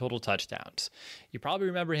 22 total touchdowns. You probably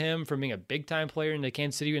remember him from being a big-time player in the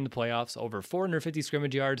Kansas City in the playoffs, over 450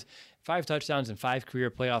 scrimmage yards, 5 touchdowns, and 5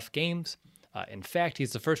 career playoff games. In fact,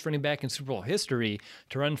 he's the first running back in Super Bowl history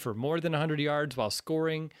to run for more than 100 yards while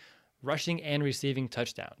scoring, rushing, and receiving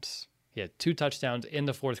touchdowns. He had 2 touchdowns in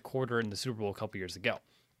the fourth quarter in the Super Bowl a couple years ago.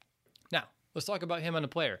 Now, let's talk about him on a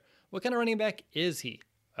player. What kind of running back is he?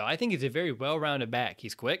 Well, I think he's a very well-rounded back.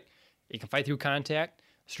 He's quick. He can fight through contact,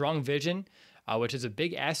 strong vision, which is a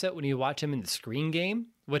big asset when you watch him in the screen game,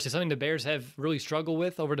 which is something the Bears have really struggled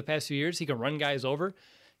with over the past few years. He can run guys over.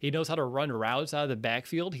 He knows how to run routes out of the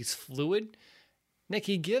backfield. He's fluid. Nick,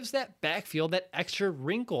 he gives that backfield that extra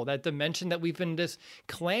wrinkle, that dimension that we've been just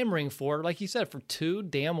clamoring for, like you said, for too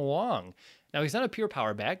damn long. Now, he's not a pure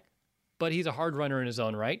power back, but he's a hard runner in his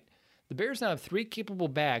own right. The Bears now have 3 capable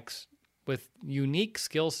backs with unique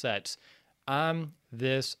skill sets on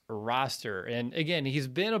this roster. And again, he's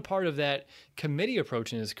been a part of that committee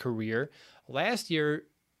approach in his career. Last year,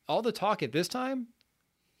 all the talk at this time,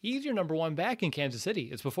 he's your number 1 back in Kansas City.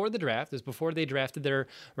 It's before the draft. It's before they drafted their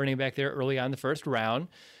running back there early on the first round.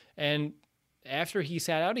 And after he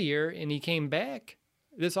sat out a year and he came back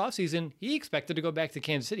this offseason, he expected to go back to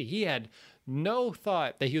Kansas City. He had no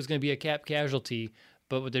thought that he was going to be a cap casualty,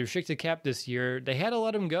 but with the restricted cap this year, they had to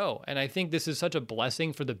let him go. And I think this is such a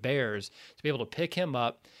blessing for the Bears to be able to pick him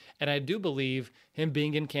up. And I do believe him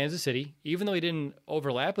being in Kansas City, even though he didn't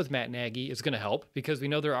overlap with Matt Nagy, is going to help because we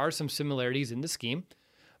know there are some similarities in the scheme.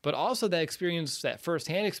 But also that experience, that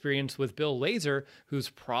firsthand experience with Bill Lazor, who's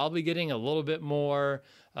probably getting a little bit more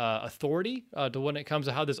authority to when it comes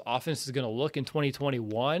to how this offense is going to look in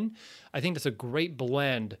 2021. I think that's a great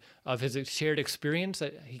blend of his shared experience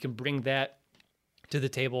that he can bring that to the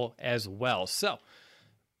table as well. So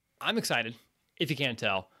I'm excited, if you can't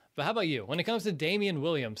tell. But how about you? When it comes to Damien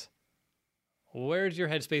Williams, where's your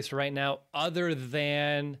headspace right now other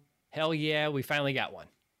than, hell yeah, we finally got one?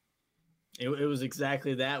 It was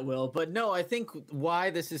exactly that, Will. But no, I think why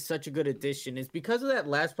this is such a good addition is because of that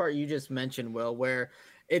last part you just mentioned, Will, where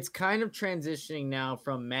it's kind of transitioning now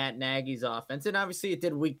from Matt Nagy's offense. And obviously it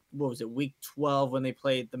did week 12 when they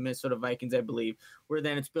played the Minnesota Vikings, I believe, where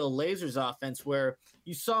then it's Bill Lazor's offense, where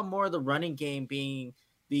you saw more of the running game being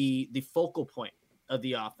the focal point of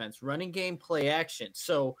the offense, running game, play action.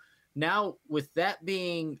 So now with that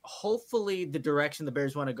being hopefully the direction the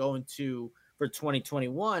Bears want to go into for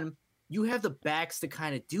 2021, you have the backs to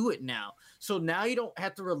kind of do it now. So now you don't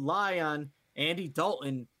have to rely on Andy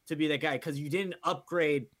Dalton to be that guy because you didn't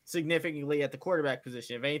upgrade significantly at the quarterback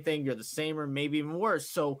position. If anything, you're the same or maybe even worse.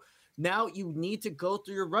 So now you need to go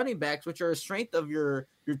through your running backs, which are a strength of your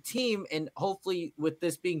team. And hopefully with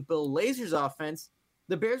this being Bill Lazor's offense,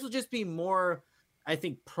 the Bears will just be more, I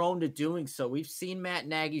think, prone to doing so. We've seen Matt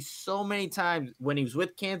Nagy so many times when he was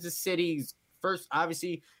with Kansas City, first,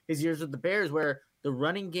 obviously, his years with the Bears, where the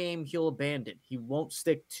running game he'll abandon. He won't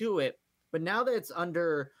stick to it. But now that it's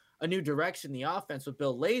under a new direction, the offense with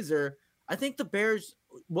Bill Lazor, I think the Bears,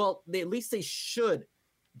 well, at least they should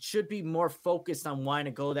be more focused on wanting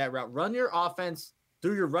to go that route. Run your offense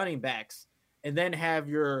through your running backs and then have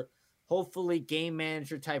your hopefully game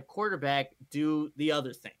manager type quarterback do the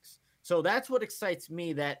other things. So that's what excites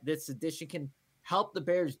me, that this addition can help the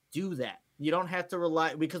Bears do that. You don't have to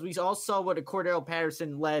rely, because we all saw what a Cordero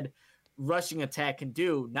Patterson-led rushing attack can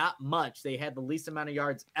do. Not much. They had the least amount of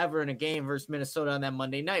yards ever in a game versus Minnesota on that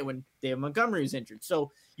Monday night when David Montgomery was injured.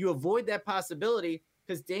 So you avoid that possibility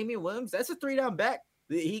because Damian Williams, that's a 3-down back.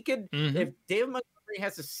 He could, if David Montgomery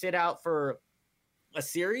has to sit out for a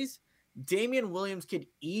series, Damian Williams could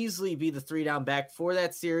easily be the 3-down back for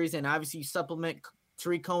that series. And obviously you supplement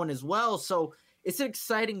Tariq Cohen as well. So it's an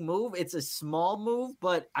exciting move. It's a small move,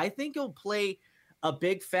 but I think it'll play a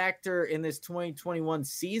big factor in this 2021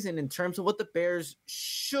 season in terms of what the Bears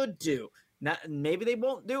should do. Not, maybe they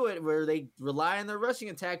won't do it where they rely on their rushing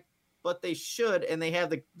attack, but they should, and they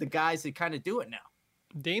have the guys that kind of do it now.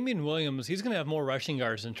 Damian Williams, he's going to have more rushing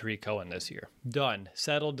yards than Tariq Cohen this year. Done.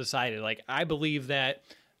 Settled. Decided. Like, I believe that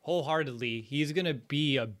wholeheartedly. He's going to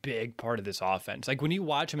be a big part of this offense. Like, when you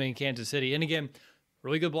watch him in Kansas City, and again,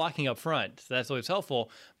 really good blocking up front, so that's always helpful.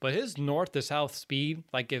 But his north to south speed,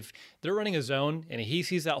 like if they're running a zone and he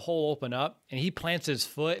sees that hole open up and he plants his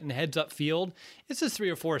foot and heads up field, it's just 3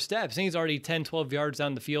 or 4 steps. And he's already 10, 12 yards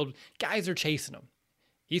down the field. Guys are chasing him.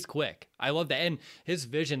 He's quick. I love that. And his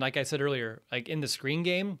vision, like I said earlier, like in the screen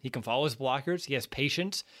game, he can follow his blockers. He has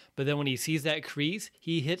patience. But then when he sees that crease,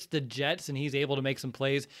 he hits the jets and he's able to make some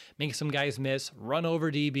plays, make some guys miss, run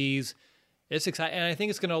over DBs. It's exciting, and I think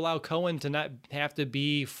it's going to allow Cohen to not have to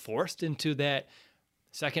be forced into that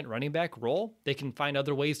second running back role. They can find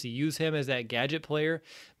other ways to use him as that gadget player.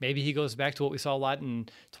 Maybe he goes back to what we saw a lot in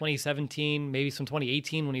 2017, maybe some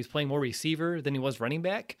 2018 when he's playing more receiver than he was running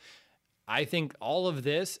back. I think all of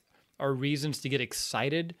this are reasons to get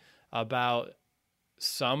excited about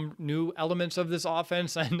some new elements of this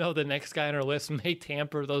offense. I know the next guy on our list may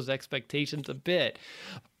tamper those expectations a bit,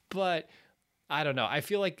 but I don't know. I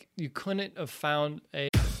feel like you couldn't have found a...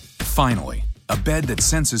 Finally, a bed that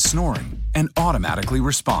senses snoring and automatically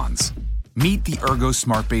responds. Meet the Ergo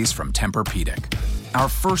Smart Base from Tempur-Pedic, our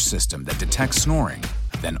first system that detects snoring,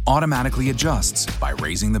 then automatically adjusts by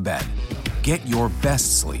raising the bed. Get your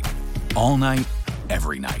best sleep all night,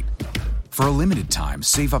 every night. For a limited time,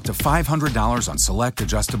 save up to $500 on select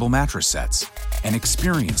adjustable mattress sets and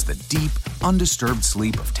experience the deep, undisturbed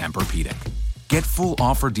sleep of Tempur-Pedic. Get full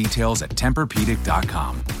offer details at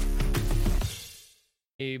TempurPedic.com.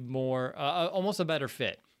 A more, almost a better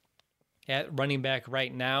fit at running back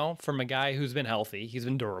right now from a guy who's been healthy. He's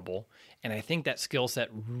been durable. And I think that skill set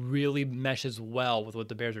really meshes well with what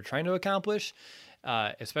the Bears are trying to accomplish,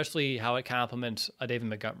 especially how it complements a David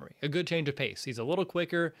Montgomery. A good change of pace. He's a little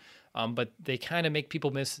quicker, but they kind of make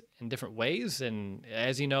people miss in different ways. And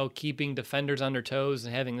as you know, keeping defenders on their toes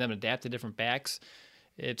and having them adapt to different backs,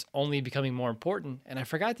 it's only becoming more important. And I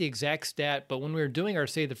forgot the exact stat, but when we were doing our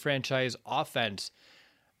Save the Franchise offense,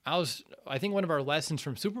 I think one of our lessons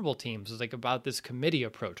from Super Bowl teams was like about this committee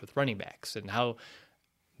approach with running backs and how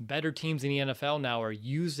better teams in the NFL now are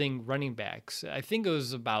using running backs. I think it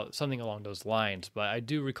was about something along those lines, but I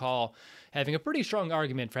do recall having a pretty strong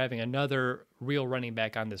argument for having another real running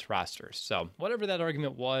back on this roster. So whatever that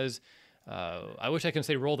argument was, I wish I could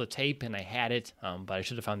say roll the tape, and I had it, but I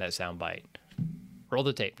should have found that soundbite. Roll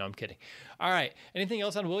the tape. No, I'm kidding. All right. Anything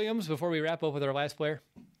else on Williams before we wrap up with our last player?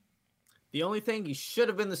 The only thing, he should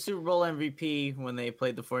have been the Super Bowl MVP when they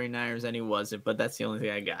played the 49ers, and he wasn't, but that's the only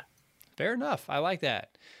thing I got. Fair enough. I like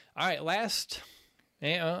that. All right. Last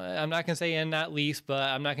I'm not going to say and not least, but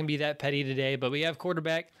I'm not going to be that petty today. But we have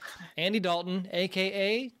quarterback Andy Dalton,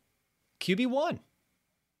 a.k.a. QB1.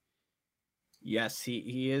 Yes,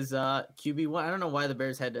 he is QB1. I don't know why the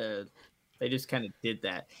Bears had to. They just kind of did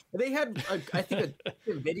that. They had, I think,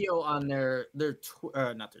 a video on their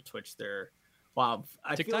not their Twitch. Wow,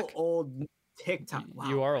 I TikTok? feel old. TikTok. Wow.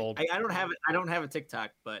 You are old. I don't have it. I don't have a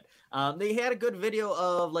TikTok, but they had a good video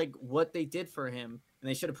of like what they did for him, and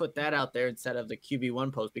they should have put that out there instead of the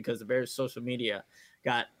QB1 post because the Bears' social media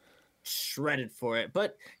got shredded for it.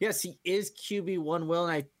 But yes, he is QB1. Will,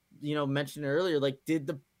 and I mentioned it earlier. Like, did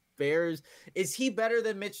the Bears? Is he better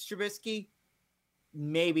than Mitch Trubisky?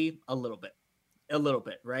 Maybe a little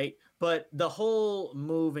bit, right? But the whole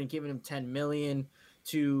move and giving him $10 million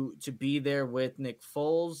to be there with Nick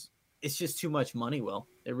Foles. It's just too much money, Will.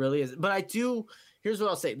 It really is. But here's what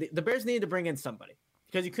I'll say. The Bears needed to bring in somebody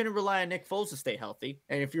because you couldn't rely on Nick Foles to stay healthy.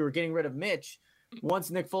 And if you were getting rid of Mitch, once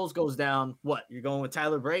Nick Foles goes down, you're going with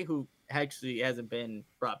Tyler Bray, who actually hasn't been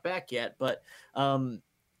brought back yet. But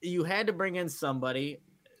you had to bring in somebody.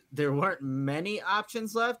 There weren't many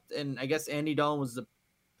options left. And I guess Andy Dalton was the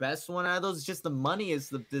best one out of those. It's just the money is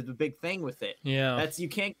the big thing with it. Yeah. You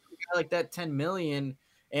can't get a guy like that $10 million.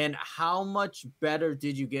 And how much better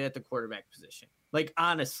did you get at the quarterback position? Like,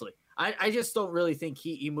 honestly, I just don't really think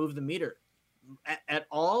he moved the meter at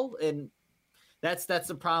all. And that's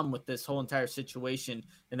the problem with this whole entire situation.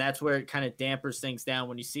 And that's where it kind of dampers things down.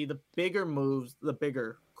 When you see the bigger moves, the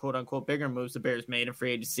bigger, quote unquote, bigger moves the Bears made in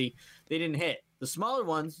free agency, they didn't hit. The smaller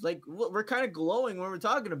ones, like, we're kind of glowing when we're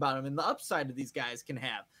talking about them and the upside that these guys can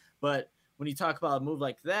have. But when you talk about a move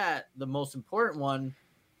like that, the most important one,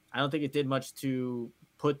 I don't think it did much to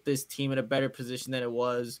put this team in a better position than it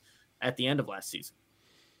was at the end of last season.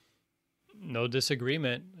 No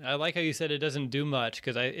disagreement. I like how you said it doesn't do much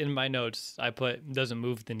because in my notes I put doesn't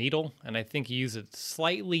move the needle, and I think you use a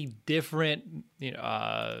slightly different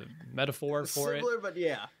metaphor for it. Similar, but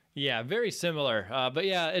yeah. Yeah, very similar. But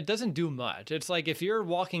yeah, it doesn't do much. It's like if you're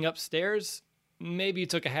walking upstairs, maybe you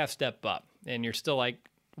took a half step up and you're still like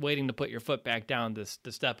waiting to put your foot back down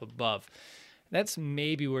the step above. That's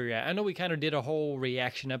maybe where you're at. I know we kind of did a whole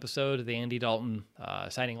reaction episode of the Andy Dalton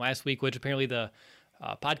signing last week, which apparently the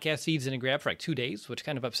podcast feeds didn't grab for like 2 days, which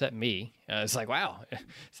kind of upset me. It's like, wow,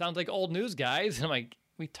 sounds like old news, guys. And I'm like,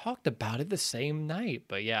 we talked about it the same night.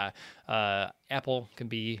 But yeah, Apple can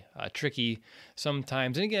be tricky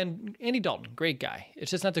sometimes. And again, Andy Dalton, great guy.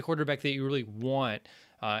 It's just not the quarterback that you really want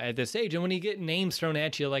at this age. And when you get names thrown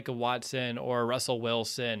at you like a Watson or a Russell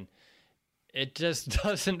Wilson, it just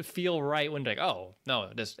doesn't feel right when like, oh, no,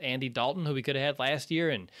 this Andy Dalton, who we could have had last year,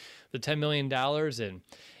 and the $10 million. And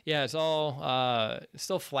yeah, it's all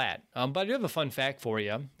still flat. But I do have a fun fact for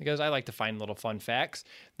you because I like to find little fun facts.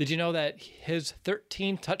 Did you know that his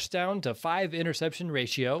 13 touchdown to 5 interception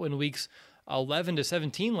ratio in weeks 11 to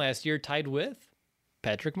 17 last year tied with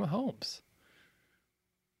Patrick Mahomes?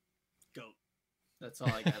 Goat. That's all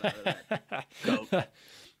I got out of that. Goat.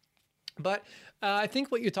 But I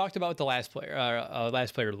think what you talked about with the last player,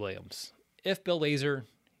 Williams, if Bill Lazor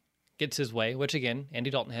gets his way, which again, Andy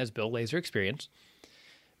Dalton has Bill Lazor experience,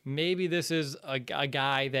 maybe this is a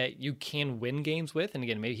guy that you can win games with. And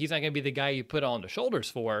again, maybe he's not going to be the guy you put on the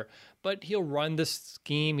shoulders for, but he'll run the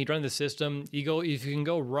scheme. He'd run the system. If you can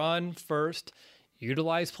go run first,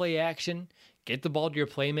 utilize play action, get the ball to your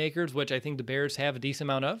playmakers, which I think the Bears have a decent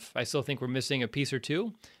amount of. I still think we're missing a piece or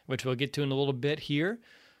two, which we'll get to in a little bit here.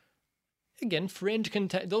 Again, fringe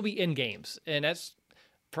content, they'll be in games, and that's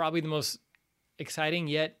probably the most exciting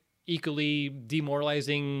yet equally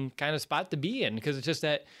demoralizing kind of spot to be in, because it's just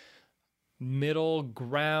that middle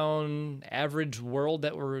ground average world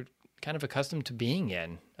that we're kind of accustomed to being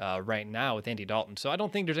in right now with Andy Dalton. So I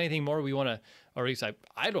don't think there's anything more we want to, or at least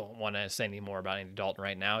I don't want to say any more about Andy Dalton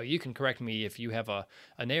right now. You can correct me if you have a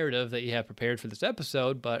narrative that you have prepared for this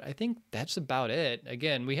episode, but I think that's about it.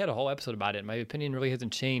 Again, we had a whole episode about it. My opinion really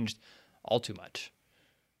hasn't changed all too much.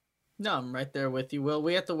 No, I'm right there with you, Will.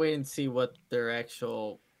 We have to wait and see what their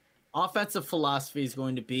actual offensive philosophy is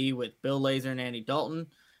going to be with Bill Lazor and Andy Dalton.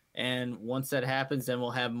 And once that happens, then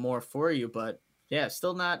we'll have more for you. But yeah,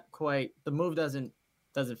 still not quite. The move doesn't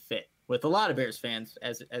fit with a lot of Bears fans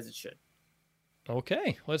as it should.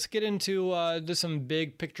 Okay, let's get into just some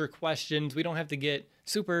big picture questions. We don't have to get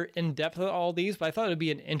super in depth with all these, but I thought it'd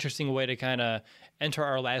be an interesting way to kind of enter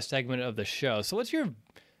our last segment of the show. So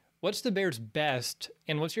what's the Bears' best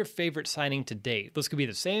and what's your favorite signing to date? This could be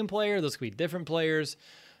the same player, this could be different players,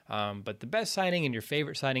 but the best signing and your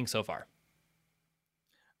favorite signing so far.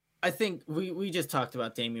 I think we just talked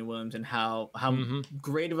about Damian Williams and how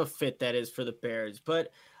great of a fit that is for the Bears,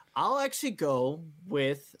 but I'll actually go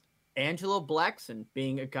with Angelo Blackson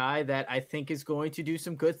being a guy that I think is going to do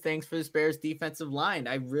some good things for this Bears defensive line.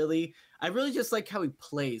 I really just like how he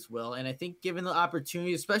plays, Will. And I think given the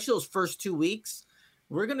opportunity, especially those first 2 weeks,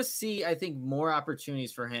 we're going to see, I think, more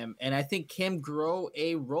opportunities for him. And I think him grow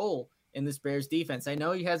a role in this Bears defense. I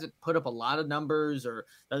know he hasn't put up a lot of numbers or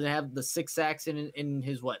doesn't have the 6 sacks in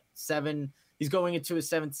his, 7. He's going into his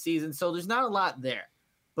 7th season. So there's not a lot there.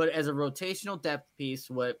 But as a rotational depth piece,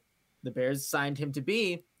 what the Bears signed him to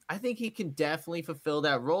be, I think he can definitely fulfill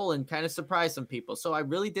that role and kind of surprise some people. So I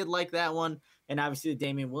really did like that one. And obviously the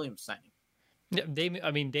Damian Williams signing. Yeah,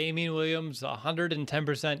 Damian Williams,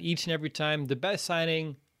 110% each and every time. The best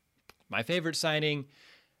signing, my favorite signing,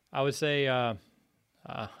 I would say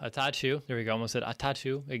Atachu. There we go. Almost said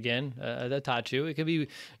Atachu again. Atachu. It could be.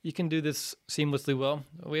 You can do this seamlessly well.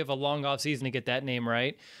 We have a long off season to get that name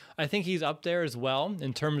right. I think he's up there as well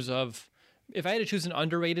in terms of, if I had to choose an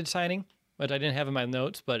underrated signing, which I didn't have in my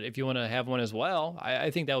notes, but if you want to have one as well,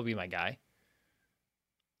 I think that would be my guy.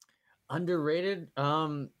 Underrated.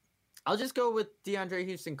 I'll just go with DeAndre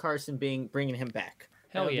Houston-Carson bringing him back.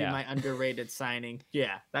 Hell yeah. Be my underrated signing.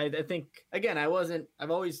 Yeah. I think, again, I've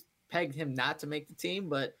always pegged him not to make the team,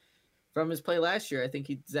 but from his play last year, I think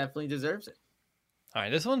he definitely deserves it. All right.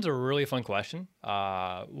 This one's a really fun question.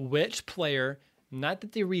 Which player, not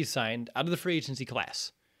that they re-signed, out of the free agency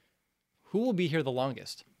class, who will be here the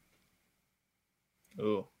longest?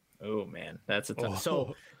 Oh man. That's a tough.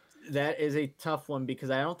 So that is a tough one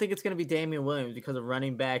because I don't think it's going to be Damian Williams because of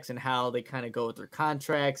running backs and how they kind of go with their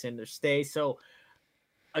contracts and their stay. So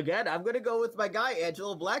again, I'm going to go with my guy,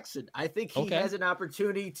 Angelo Blackson. I think he has an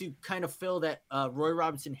opportunity to kind of fill that Roy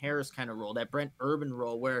Robinson Harris kind of role, that Brent Urban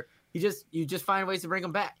role, where you just find ways to bring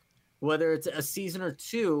him back, whether it's a season or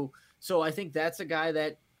two. So I think that's a guy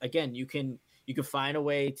that, again, you can find a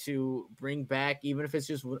way to bring back, even if it's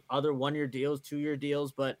just other 1-year deals, 2-year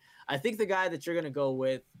deals. But I think the guy that you're going to go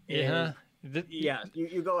with is,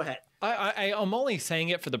 you go ahead. I'm only saying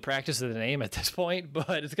it for the practice of the name at this point,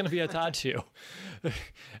 but it's going to be Atachu.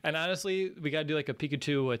 And honestly, we got to do like a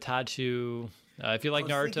Pikachu, Atachu. If you like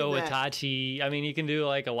Naruto, Itachi. I mean, you can do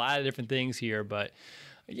like a lot of different things here. But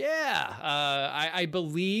yeah, I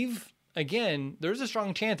believe, again, there's a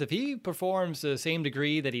strong chance if he performs the same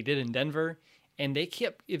degree that he did in Denver, and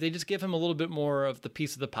if they just give him a little bit more of the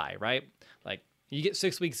piece of the pie, right? Like you get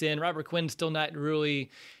 6 weeks in, Robert Quinn's still not really,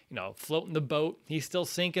 floating the boat. He's still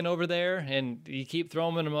sinking over there, and you keep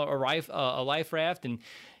throwing him a life raft, and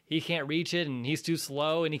he can't reach it, and he's too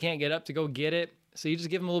slow, and he can't get up to go get it. So you just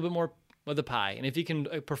give him a little bit more of the pie. And if he can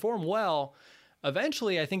perform well,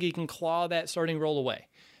 eventually I think he can claw that starting role away.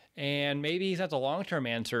 And maybe he's not the long-term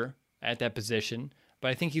answer at that position, but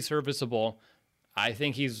I think he's serviceable. I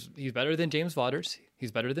think he's better than James Vaughters.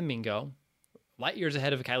 He's better than Mingo. Light years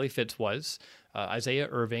ahead of Kylie Fitz was. Isaiah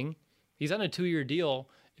Irving. He's on a 2-year deal.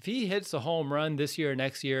 If he hits a home run this year or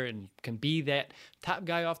next year and can be that top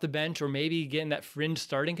guy off the bench or maybe get in that fringe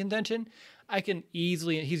starting contention, I can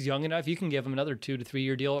easily, he's young enough, you can give him another 2 to 3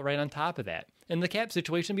 year deal right on top of that. And the cap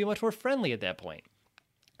situation will be much more friendly at that point.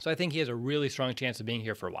 So I think he has a really strong chance of being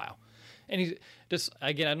here for a while. And he's just,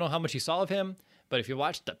 again, I don't know how much you saw of him, but if you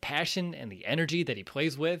watch the passion and the energy that he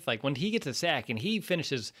plays with, like when he gets a sack and he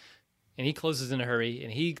finishes and he closes in a hurry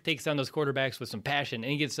and he takes down those quarterbacks with some passion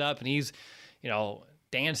and he gets up and he's,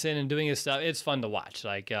 dancing and doing his stuff, it's fun to watch.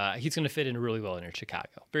 Like he's going to fit in really well in Chicago.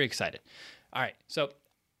 Very excited. All right. So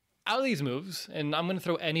out of these moves, and I'm going to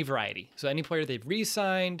throw any variety. So any player they've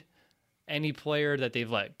re-signed, any player that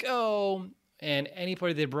they've let go, and any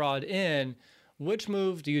player they brought in, which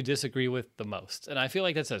move do you disagree with the most? And I feel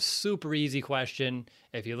like that's a super easy question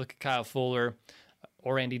if you look at Kyle Fuller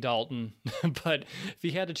or Andy Dalton. But if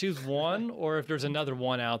you had to choose one or if there's another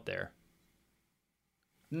one out there.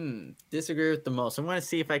 Disagree with the most. I'm going to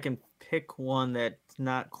see if I can pick one that's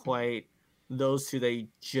not quite those two that you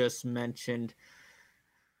just mentioned.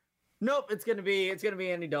 Nope, it's gonna be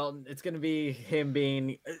Andy Dalton. It's gonna be him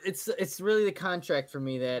being. It's really the contract for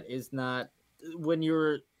me that is not. When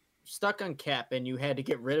you're stuck on cap and you had to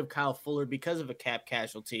get rid of Kyle Fuller because of a cap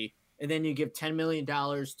casualty, and then you give $10 million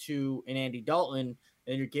to an Andy Dalton,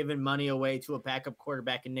 and you're giving money away to a backup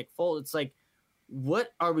quarterback in Nick Foles. It's like, what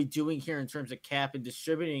are we doing here in terms of cap and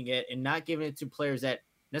distributing it and not giving it to players that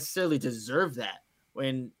necessarily deserve that?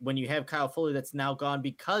 When you have Kyle Fuller that's now gone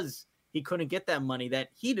because he couldn't get that money that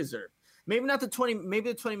he deserved. Maybe not the 20. Maybe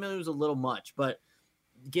the 20 million was a little much, but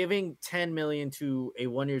giving 10 million to a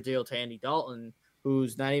 1-year deal to Andy Dalton,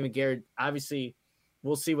 who's not even guaranteed. Obviously,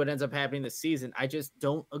 we'll see what ends up happening this season. I just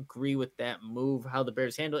don't agree with that move. How the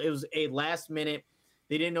Bears handled it. It was a last minute.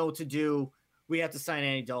 They didn't know what to do. we have to sign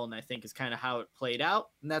Andy Dalton, I think is kind of how it played out.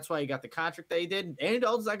 And that's why he got the contract that he did. Andy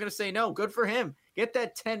Dalton's not going to say no. Good for him. Get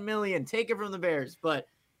that $10 million. Take it from the Bears. But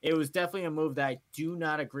it was definitely a move that I do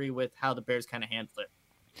not agree with how the Bears kind of handled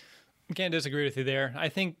it. Can't disagree with you there. I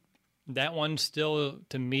think that one still,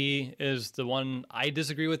 to me, is the one I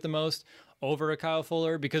disagree with the most over a Kyle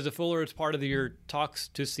Fuller, because if Fuller is part of your talks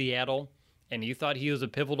to Seattle and you thought he was a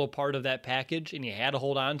pivotal part of that package and you had to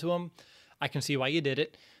hold on to him, I can see why you did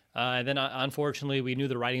it. And then, unfortunately, we knew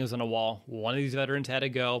the writing was on the wall. One of these veterans had to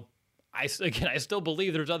go. I still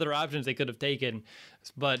believe there's other options they could have taken,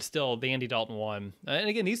 but still, the Andy Dalton one. And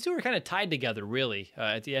again, these two are kind of tied together, really,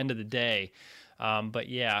 at the end of the day. But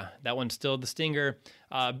yeah, that one's still the stinger.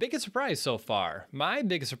 Biggest surprise so far. My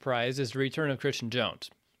biggest surprise is the return of Christian Jones.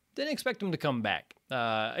 Didn't expect him to come back.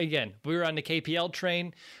 Again, we were on the KPL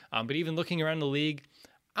train, but even looking around the league,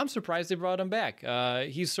 I'm surprised they brought him back.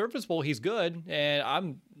 He's serviceable, he's good,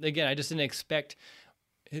 and I just didn't expect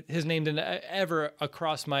his name to ever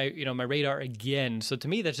across my radar again. So to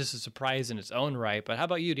me, that's just a surprise in its own right. But how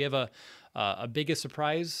about you? Do you have a biggest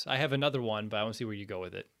surprise? I have another one, but I want to see where you go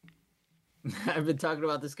with it. I've been talking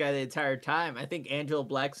about this guy the entire time. I think Angelo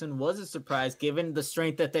Blackson was a surprise given the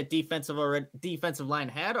strength that defensive line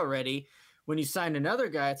had already. When you signed another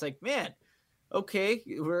guy, it's like, man, okay,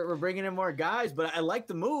 we're bringing in more guys, but I like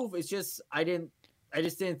the move. It's just I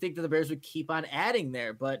just didn't think that the Bears would keep on adding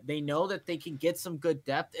there, but they know that they can get some good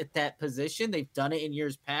depth at that position. They've done it in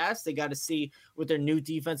years past. They got to see with their new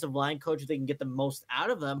defensive line coach if they can get the most out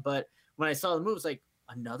of them. But when I saw the move, it's like,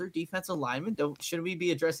 another defensive lineman? Shouldn't we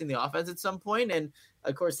be addressing the offense at some point? And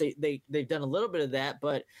of course they've done a little bit of that,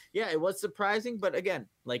 but yeah, it was surprising. But again,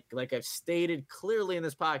 like I've stated clearly in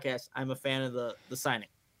this podcast, I'm a fan of the signing.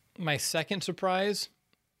 My second surprise,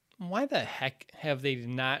 why the heck have they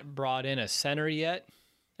not brought in a center yet?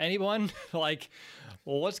 Anyone? Like,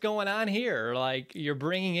 well, what's going on here? Like, you're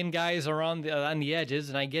bringing in guys around on the edges,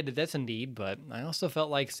 and I get it, that's a need, but I also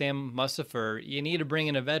felt like Sam Mustipher, you need to bring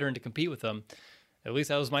in a veteran to compete with him. At least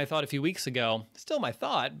that was my thought a few weeks ago. Still my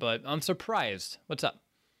thought, but I'm surprised. What's up?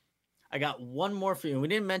 I got one more for you. We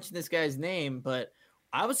didn't mention this guy's name, but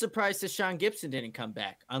I was surprised that Sean Gibson didn't come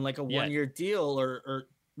back on like a one-year deal or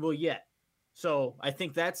yet. So I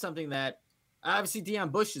think that's something that obviously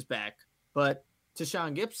Deion Bush is back, but to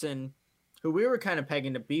Sean Gibson, who we were kind of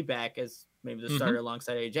pegging to be back as maybe the starter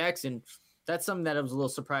alongside A. Jackson, that's something that I was a little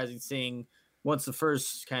surprising seeing once the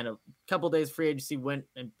first kind of couple days free agency went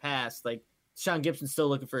and passed. Like, Sean Gibson's still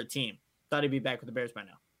looking for a team. Thought he'd be back with the Bears by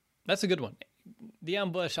now. That's a good one.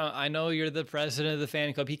 Deion Bush, I know you're the president of the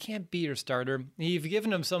fan club. He can't be your starter. You've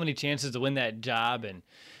given him so many chances to win that job, and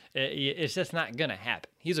it's just not going to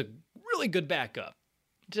happen. He's a really good backup.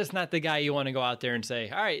 Just not the guy you want to go out there and say,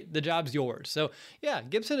 all right, the job's yours. So, yeah,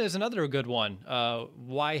 Gibson is another good one.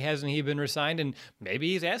 Why hasn't he been re-signed? And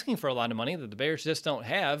maybe he's asking for a lot of money that the Bears just don't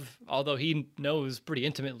have, although he knows pretty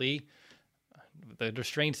intimately the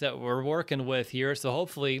restraints that we're working with here. So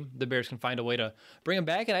hopefully the Bears can find a way to bring him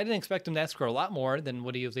back. And I didn't expect him to ask for a lot more than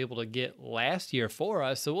what he was able to get last year for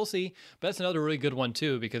us. So we'll see. But that's another really good one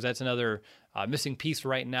too, because that's another missing piece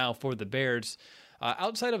right now for the Bears.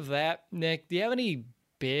 Outside of that, Nick, do you have any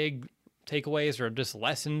big takeaways or just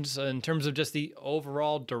lessons in terms of just the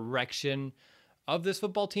overall direction of this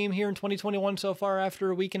football team here in 2021 so far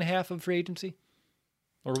after a week and a half of free agency?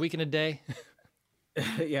 Or a week and a day?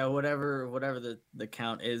 Yeah, whatever the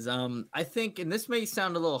count is. I think, and this may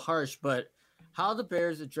sound a little harsh, but how the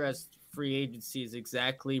Bears addressed free agency is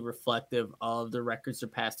exactly reflective of the records their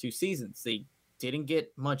past two seasons. They didn't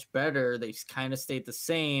get much better. They kind of stayed the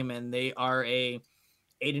same, and they are a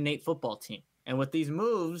 8-8 football team. And with these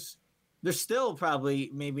moves, they're still probably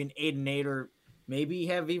maybe an 8-8 or maybe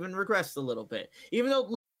have even regressed a little bit. Even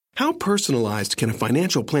though. How personalized can a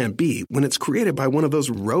financial plan be when it's created by one of those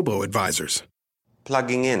robo-advisors?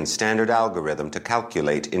 Plugging in standard algorithm to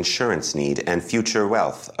calculate insurance need and future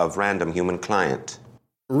wealth of random human client.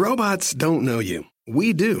 Robots don't know you.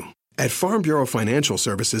 We do. At Farm Bureau Financial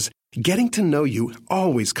Services, getting to know you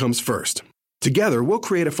always comes first. Together, we'll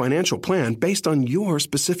create a financial plan based on your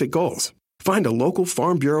specific goals. Find a local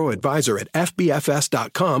Farm Bureau advisor at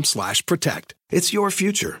fbfs.com/protect. It's your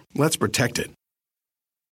future. Let's protect it.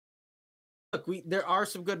 Look, there are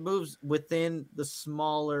some good moves within the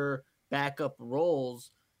smaller backup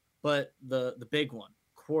roles, but the big one,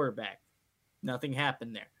 quarterback, nothing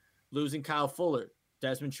happened there. Losing Kyle Fuller,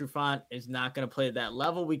 Desmond Trufant is not going to play at that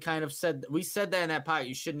level. We said that in that pod.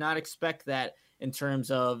 You should not expect that in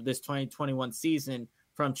terms of this 2021 season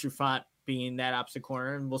from Trufant being that opposite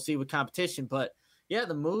corner, and we'll see with competition. But yeah,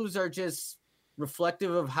 the moves are just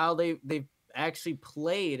reflective of how they've actually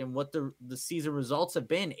played and what the season results have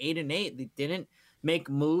been. 8-8. They didn't make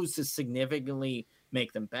moves to significantly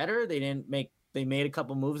make them better. They made a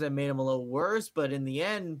couple moves that made them a little worse, but in the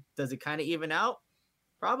end, does it kind of even out?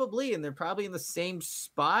 Probably, and they're probably in the same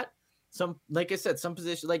spot. Like I said, some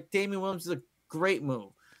positions, like Damian Williams is a great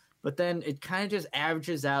move, but then it kind of just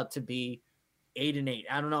averages out to be 8-8.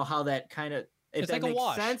 I don't know how that kind of it's that like makes a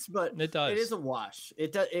wash. sense, but it does. It is a wash.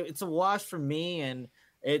 It's a wash for me, and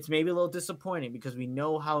it's maybe a little disappointing because we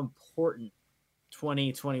know how important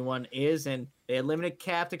 2021 is, and they had limited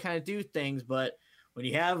cap to kind of do things, but when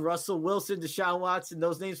you have Russell Wilson, Deshaun Watson,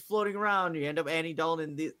 those names floating around, you end up Andy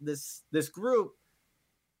Dalton in this group,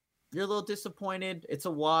 you're a little disappointed. It's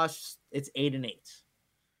a wash. It's 8-8.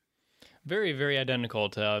 Very, very identical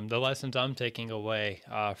to the lessons I'm taking away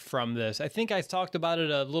from this. I think I talked about it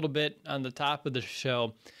a little bit on the top of the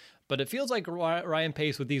show, but it feels like Ryan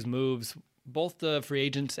Pace with these moves, both the free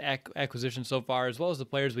agents acquisition so far, as well as the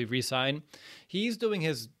players we've re-signed, he's doing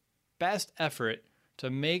his best effort to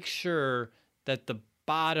make sure that the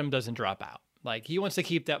bottom doesn't drop out. Like, he wants to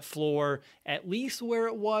keep that floor at least where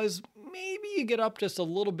it was. Maybe you get up just a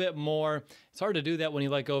little bit more. It's hard to do that when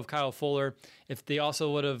you let go of Kyle Fuller. If they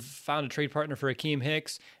also would have found a trade partner for Akeem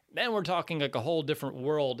Hicks, then we're talking like a whole different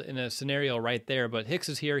world in a scenario right there. But Hicks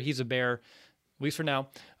is here. He's a Bear, at least for now.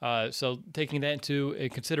 So taking that into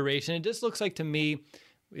consideration, it just looks like to me,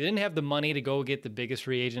 we didn't have the money to go get the biggest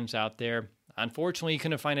free agents out there. Unfortunately, you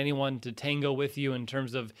couldn't find anyone to tango with you in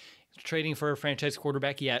terms of trading for a franchise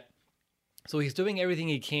quarterback yet. So he's doing everything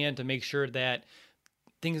he can to make sure that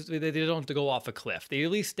things, they don't have to go off a cliff. They at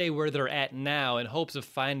least stay where they're at now in hopes of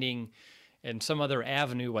finding in some other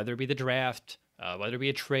avenue, whether it be the draft, whether it be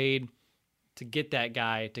a trade, to get that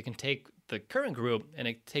guy to can take the current group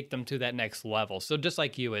and take them to that next level. So just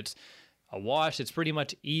like you, it's a wash. It's pretty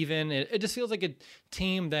much even. It just feels like a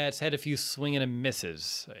team that's had a few swinging and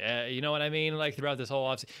misses. You know what I mean? Like throughout this whole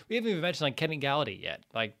offseason. We haven't even mentioned like Kenny Galladay yet.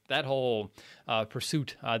 Like that whole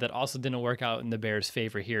pursuit that also didn't work out in the Bears'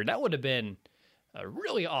 favor here. That would have been a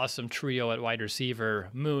really awesome trio at wide receiver.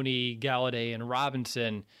 Mooney, Galladay, and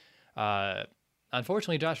Robinson.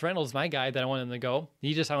 Unfortunately, Josh Reynolds, my guy that I wanted to go,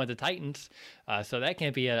 he just signed with the Titans. So that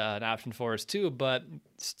can't be an option for us too. But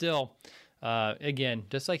still, again,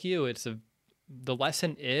 just like you, the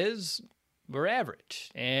lesson is we're average,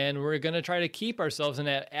 and we're going to try to keep ourselves in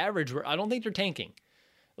that average. I don't think they're tanking.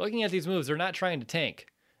 Looking at these moves, they're not trying to tank.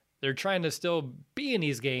 They're trying to still be in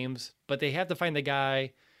these games, but they have to find the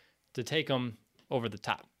guy to take them over the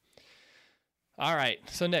top. All right,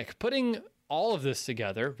 so Nick, putting all of this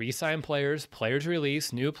together, re-sign players, players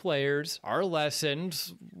release, new players, our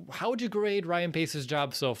lessons, how would you grade Ryan Pace's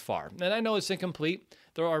job so far? And I know it's incomplete.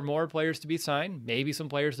 There are more players to be signed, maybe some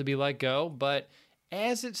players to be let go, but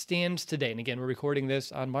as it stands today, and again, we're recording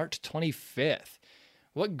this on March 25th,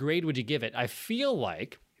 what grade would you give it? I feel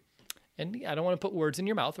like, and I don't want to put words in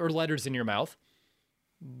your mouth or letters in your mouth,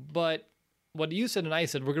 but what you said and I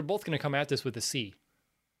said, we're both going to come at this with a C.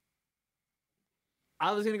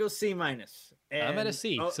 I was going to go C-. I'm at a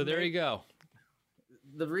C, so there you go.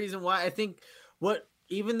 The reason why I think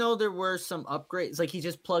even though there were some upgrades, like he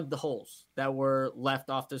just plugged the holes that were left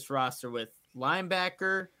off this roster with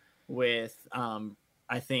linebacker, with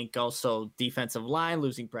I think also defensive line,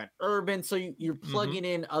 losing Brent Urban. So you're plugging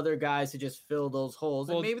in other guys to just fill those holes.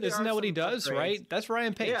 Well, and maybe isn't that what he does, upgrades. Right? That's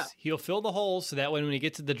Ryan Pace. Yeah. He'll fill the holes so that when we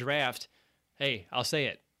get to the draft, hey, I'll say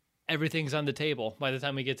it, everything's on the table by the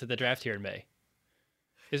time we get to the draft here in May.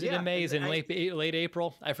 Is it in May? Is it in late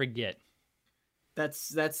April? I forget.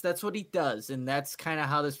 That's what he does, and that's kind of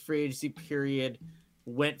how this free agency period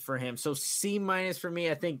went for him. So C- for me.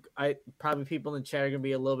 I think probably people in chat are gonna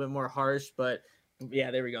be a little bit more harsh, but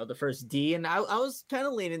yeah, there we go. The first D, and I was kind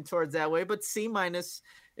of leaning towards that way, but C-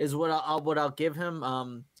 is what I'll give him.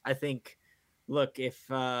 I think. Look, if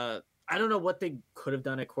I don't know what they could have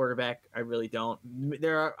done at quarterback, I really don't.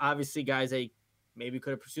 There are obviously guys they maybe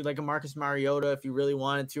could have pursued like a Marcus Mariota if you really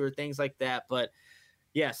wanted to, or things like that. But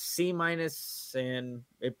yes, C-, and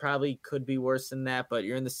it probably could be worse than that, but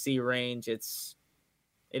you're in the C range. It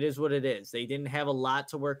is what it is. They didn't have a lot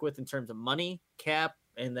to work with in terms of money, cap,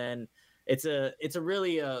 and then it's a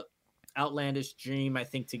really outlandish dream, I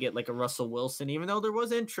think, to get like a Russell Wilson. Even though there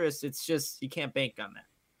was interest, it's just you can't bank on that.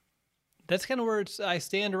 That's kind of where I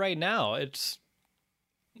stand right now. It's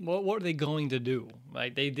what are they going to do?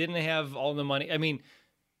 Like, they didn't have all the money. I mean,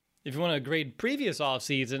 if you want to grade previous off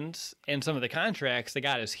seasons and some of the contracts they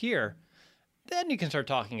got us here, then you can start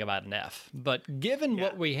talking about an F. But given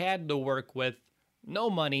what we had to work with, no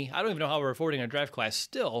money. I don't even know how we're affording a draft class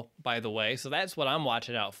still, by the way. So that's what I'm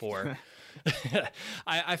watching out for.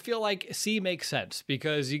 I feel like C makes sense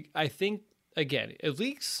because I think again, at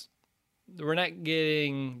least we're not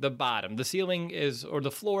getting the bottom. The ceiling or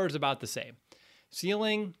the floor is about the same.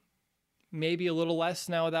 Ceiling, maybe a little less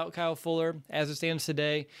now without Kyle Fuller as it stands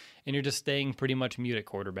today, and you're just staying pretty much mute at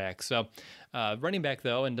quarterback. So running back,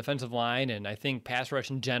 though, and defensive line, and I think pass rush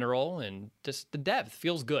in general, and just the depth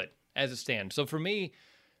feels good as it stands. So for me,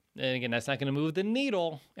 and again, that's not going to move the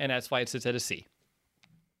needle, and that's why it sits at a C.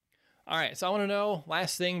 All right, so I want to know,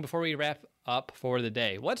 last thing before we wrap up for the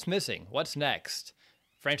day, what's missing? What's next?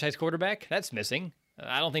 Franchise quarterback? That's missing.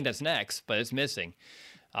 I don't think that's next, but it's missing.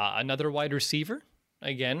 Another wide receiver?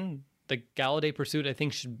 Again, the Galladay pursuit, I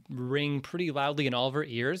think, should ring pretty loudly in all of our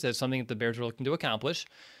ears as something that the Bears are looking to accomplish.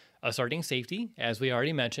 A starting safety, as we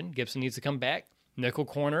already mentioned. Gibson needs to come back. Nickel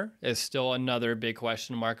corner is still another big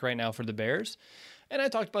question mark right now for the Bears. And I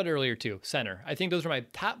talked about it earlier, too. Center. I think those are my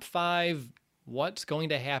top 5 what's going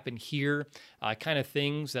to happen here, kind of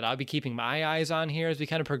things that I'll be keeping my eyes on here as we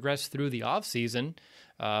kind of progress through the offseason.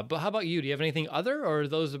 But how about you? Do you have anything other, or are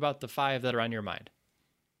those about the 5 that are on your mind?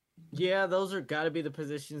 Yeah, those are got to be the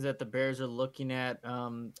positions that the Bears are looking at.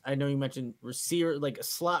 I know you mentioned receiver, like a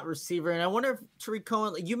slot receiver, and I wonder if Tariq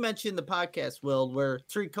Cohen, like you mentioned the podcast, Will, where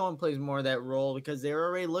Tariq Cohen plays more of that role because they're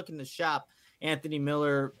already looking to shop Anthony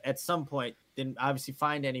Miller at some point. Didn't obviously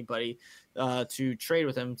find anybody to trade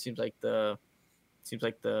with him. Seems like the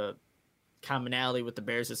commonality with the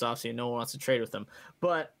Bears this offseason. No one wants to trade with them.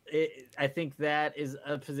 But I think that is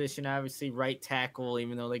a position, obviously, right tackle,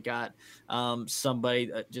 even though they got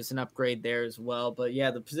somebody, just an upgrade there as well. But,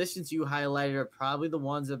 yeah, the positions you highlighted are probably the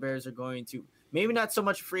ones the Bears are going to, maybe not so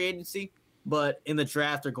much free agency, but in the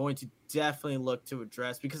draft they're going to definitely look to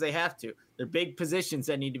address because they have to. They're big positions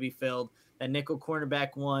that need to be filled. That nickel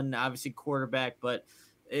cornerback one, obviously quarterback, but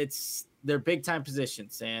they're big-time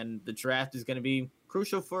positions, and the draft is going to be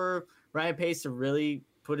crucial for Ryan Pace to really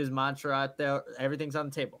put his mantra out there. Everything's on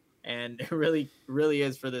the table, and it really, really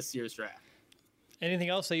is for this year's draft. Anything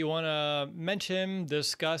else that you want to mention,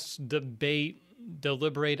 discuss, debate,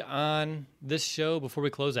 deliberate on this show before we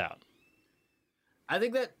close out? I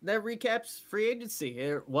think that recaps free agency.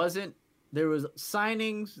 There was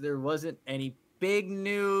signings. There wasn't any big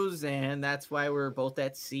news, and that's why we're both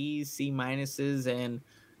at C minuses, and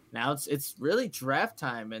now it's really draft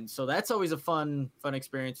time, and so that's always a fun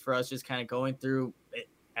experience for us, just kind of going through it.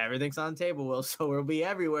 Everything's on the table, Will, so we'll be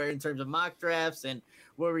everywhere in terms of mock drafts and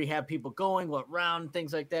where we have people going, what round,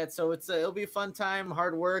 things like that. So it'll be a fun time,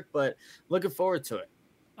 hard work, but looking forward to it.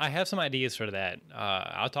 I have some ideas for that.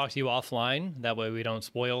 I'll talk to you offline. That way we don't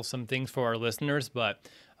spoil some things for our listeners, but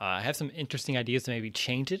I have some interesting ideas to maybe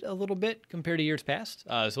change it a little bit compared to years past.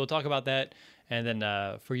 So we'll talk about that. And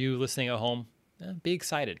then for you listening at home, be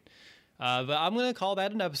excited. But I'm going to call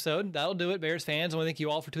that an episode. That'll do it, Bears fans. I want to thank you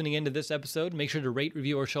all for tuning into this episode. Make sure to rate,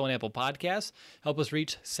 review our show on Apple Podcasts. Help us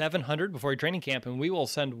reach 700 before training camp, and we will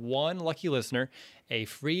send one lucky listener a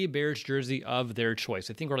free Bears jersey of their choice.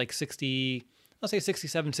 I think we're like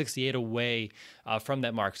 67, 68 away from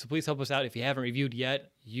that mark. So please help us out. If you haven't reviewed yet,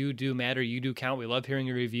 you do matter. You do count. We love hearing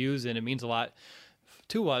your reviews, and it means a lot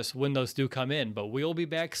to us when those do come in. But we'll be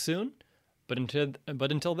back soon. But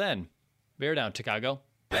until then, bear down, Chicago.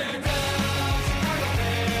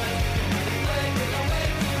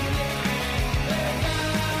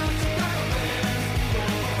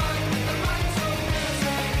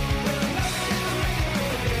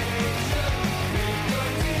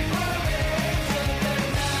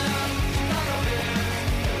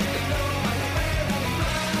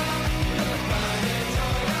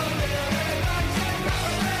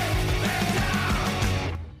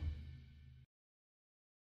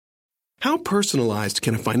 How personalized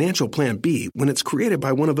can a financial plan be when it's created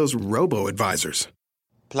by one of those robo-advisors?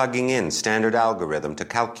 Plugging in standard algorithm to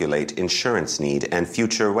calculate insurance need and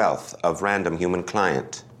future wealth of random human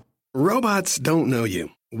client. Robots don't know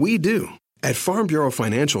you. We do. At Farm Bureau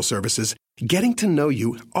Financial Services, getting to know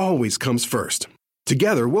you always comes first.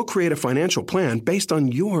 Together, we'll create a financial plan based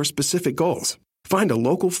on your specific goals. Find a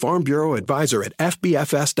local Farm Bureau advisor at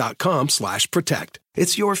fbfs.com/protect.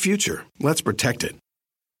 It's your future. Let's protect it.